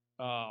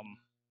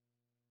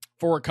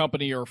for a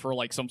company or for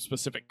some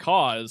specific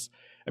cause.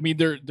 I mean,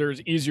 there's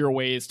easier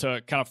ways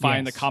to kind of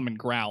find the common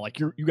ground.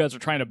 You guys are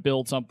trying to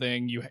build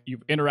something.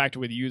 You've interacted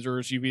with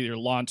users. You've either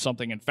launched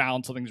something and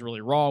found something's really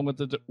wrong with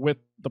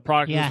the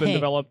product that's been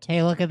developed.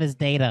 Hey, look at this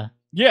data.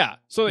 Yeah.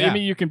 So, Yeah. I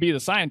mean, you can be the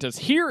scientist.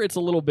 Here, it's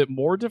a little bit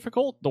more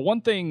difficult. The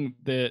one thing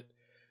that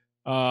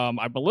I'm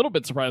a little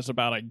bit surprised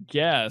about, I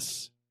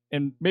guess,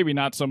 and maybe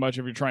not so much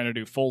if you're trying to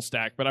do full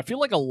stack, but I feel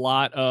like a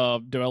lot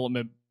of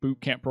development boot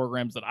camp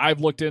programs that I've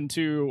looked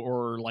into,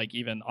 or like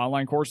even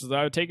online courses that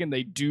I've taken,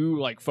 they do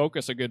like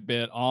focus a good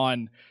bit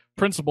on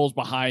principles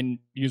behind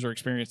user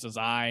experience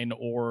design,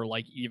 or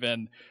like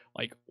even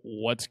like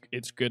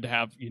it's good to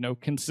have, you know,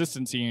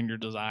 consistency in your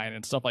design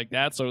and stuff like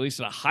that. So at least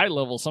at a high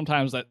level,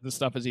 sometimes that this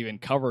stuff is even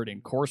covered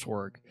in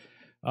coursework.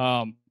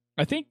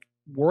 I think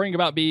worrying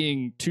about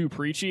being too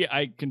preachy,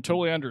 I can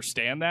totally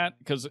understand that,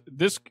 because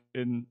this,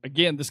 and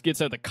again, this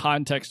gets at the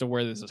context of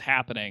where this is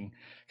happening.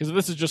 Because if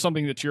this is just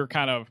something that you're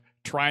kind of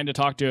trying to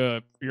talk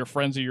to your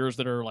friends of yours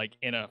that are like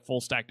in a full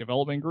stack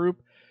development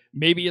group,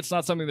 maybe it's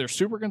not something they're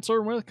super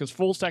concerned with, because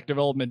full stack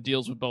development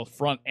deals with both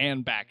front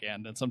and back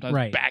end. And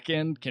sometimes back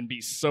end can be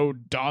so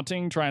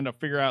daunting. Trying to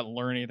figure out and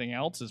learn anything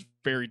else is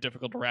very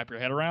difficult to wrap your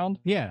head around.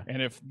 Yeah.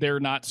 And if they're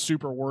not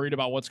super worried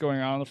about what's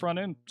going on the front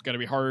end, it's going to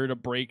be harder to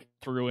break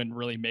through and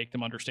really make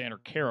them understand or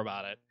care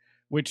about it.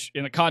 Which,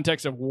 in the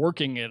context of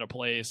working at a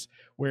place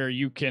where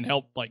you can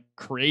help like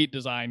create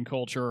design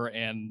culture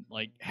and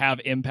like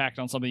have impact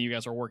on something you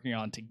guys are working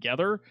on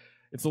together,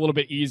 it's a little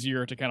bit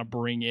easier to kind of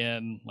bring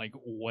in like,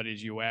 what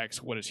is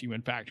UX, what is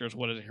human factors,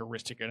 what does a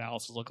heuristic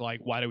analysis look like,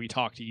 why do we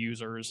talk to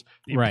users,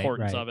 the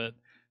importance of it.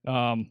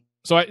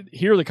 So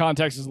here the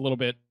context is a little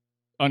bit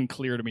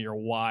unclear to me, or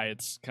why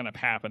it's kind of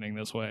happening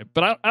this way.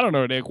 But I don't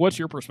know, Nick, what's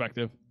your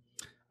perspective?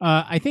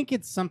 I think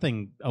it's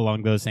something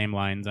along those same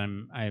lines.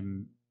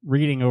 I'm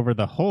reading over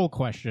the whole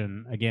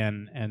question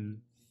again and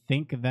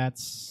think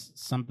that's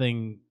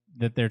something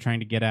that they're trying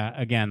to get at,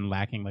 again,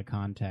 lacking the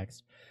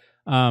context.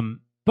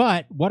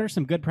 But what are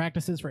some good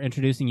practices for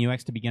introducing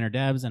UX to beginner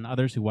devs and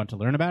others who want to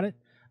learn about it?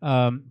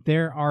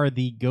 There are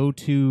the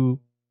go-to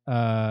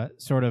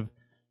sort of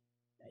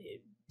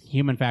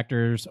human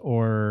factors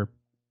or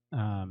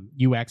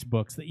UX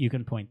books that you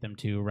can point them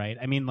to, right?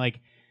 I mean, like,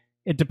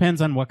 it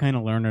depends on what kind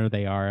of learner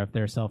they are. If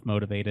they're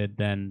self-motivated,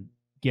 then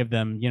give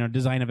them, you know,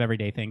 Design of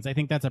Everyday Things. I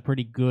think that's a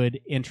pretty good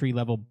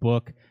entry-level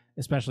book,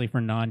 especially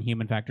for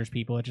non-human factors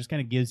people. It just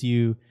kind of gives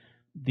you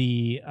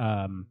the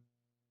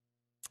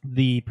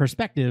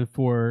perspective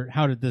for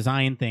how to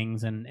design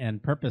things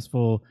and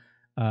purposeful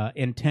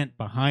intent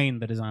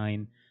behind the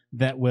design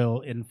that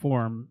will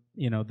inform,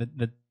 you know,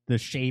 the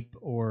shape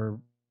or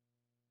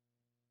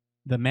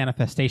the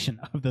manifestation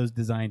of those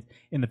designs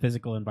in the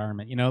physical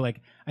environment. You know,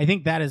 like, I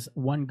think that is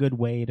one good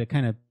way to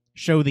kind of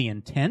show the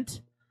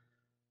intent.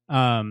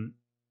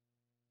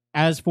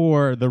 As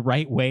for the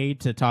right way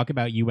to talk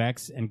about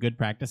UX and good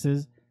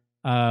practices,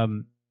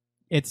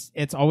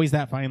 it's always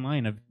that fine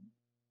line of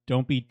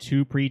don't be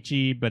too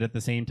preachy, but at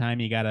the same time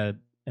you gotta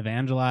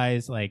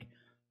evangelize. Like,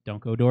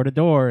 don't go door to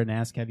door and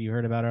ask, have you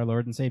heard about our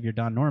Lord and Savior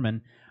Don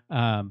Norman?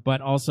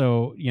 But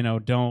also, you know,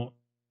 don't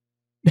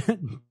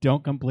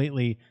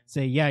completely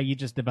say, yeah, you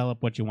just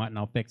develop what you want and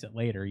I'll fix it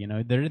later. You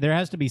know, there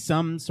has to be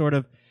some sort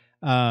of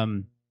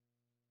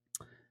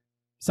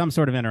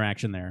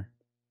interaction there.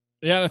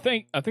 Yeah, I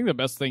think the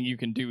best thing you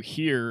can do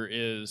here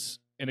is,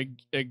 and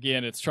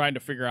again, it's trying to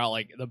figure out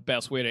like the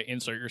best way to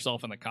insert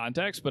yourself in the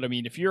context. But I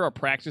mean, if you're a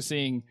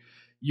practicing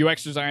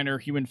UX designer,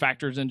 human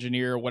factors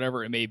engineer,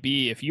 whatever it may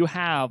be, if you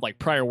have like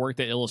prior work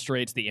that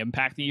illustrates the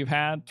impact that you've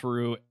had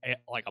through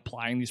like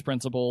applying these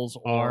principles,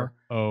 or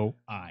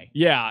ROI.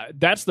 Yeah,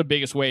 that's the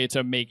biggest way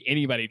to make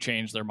anybody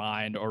change their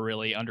mind or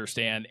really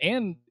understand.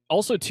 And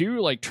also too,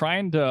 like,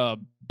 trying to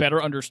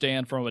better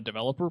understand from a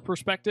developer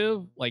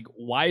perspective, like,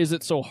 why is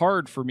it so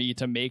hard for me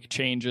to make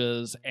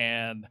changes,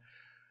 and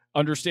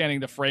understanding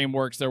the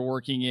frameworks they're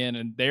working in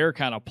and their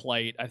kind of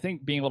plight. I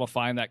think being able to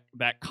find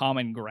that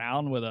common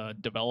ground with a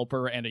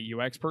developer and a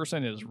UX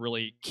person is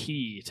really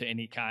key to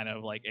any kind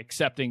of like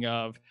accepting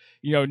of,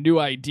 you know, new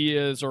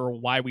ideas or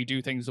why we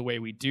do things the way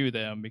we do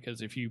them.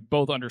 Because if you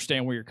both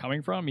understand where you're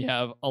coming from, you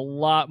have a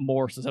lot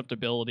more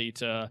susceptibility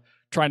to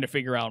trying to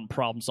figure out and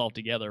problem solve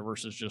together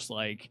versus just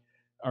like,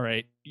 all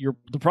right,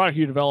 the product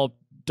you develop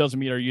doesn't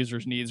meet our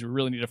users' needs. We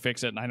really need to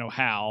fix it, and I know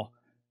how.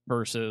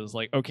 Versus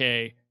like,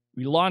 okay,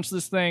 we launched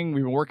this thing,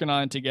 we've been working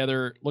on it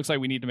together. Looks like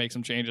we need to make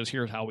some changes.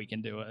 Here's how we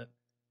can do it.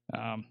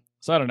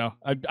 So I don't know.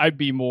 I'd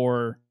be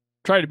more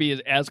try to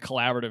be as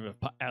collaborative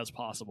as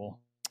possible.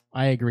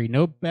 I agree.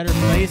 No better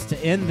place to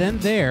end than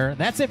there.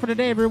 That's it for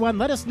today, everyone.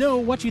 Let us know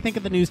what you think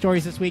of the news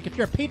stories this week. If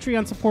you're a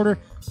Patreon supporter,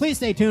 please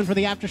stay tuned for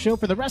the after show.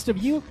 For the rest of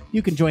you,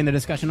 you can join the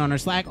discussion on our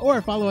Slack or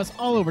follow us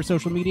all over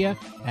social media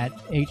at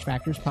H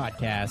Factors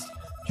Podcast.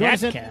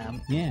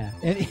 .com. Yeah.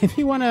 If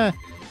you want to,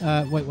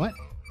 wait, what?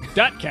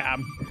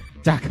 .com.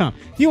 .com.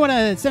 If you want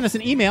to send us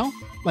an email,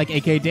 like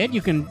AK did,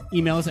 you can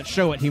email us at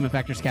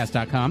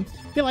show@humanfactorscast.com.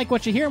 If you like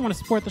what you hear and want to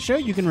support the show,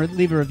 you can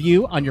leave a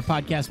review on your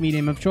podcast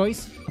medium of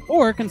choice,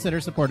 or consider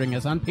supporting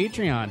us on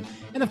Patreon.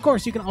 And of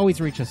course, you can always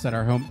reach us at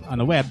our home on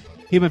the web,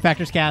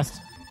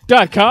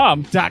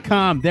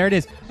 humanfactorscast.com. There it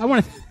is. I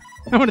want to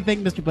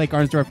thank Mr. Blake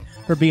Arnsdorff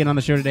for being on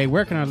the show today.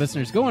 Where can our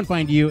listeners go and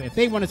find you if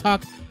they want to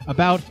talk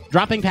about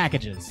dropping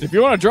packages? If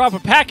you want to drop a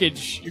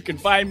package, you can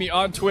find me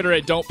on Twitter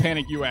at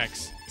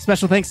Don'tPanicUX.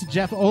 Special thanks to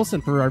Jeff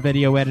Olson for our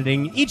video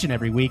editing each and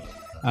every week.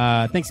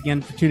 Thanks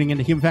again for tuning in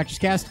to Human Factors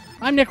Cast.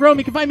 I'm Nick Roome.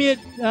 You can find me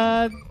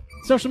at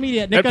social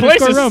media at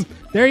Nick_Roome.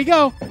 There you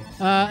go.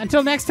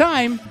 Until next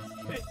time,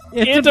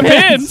 it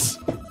depends.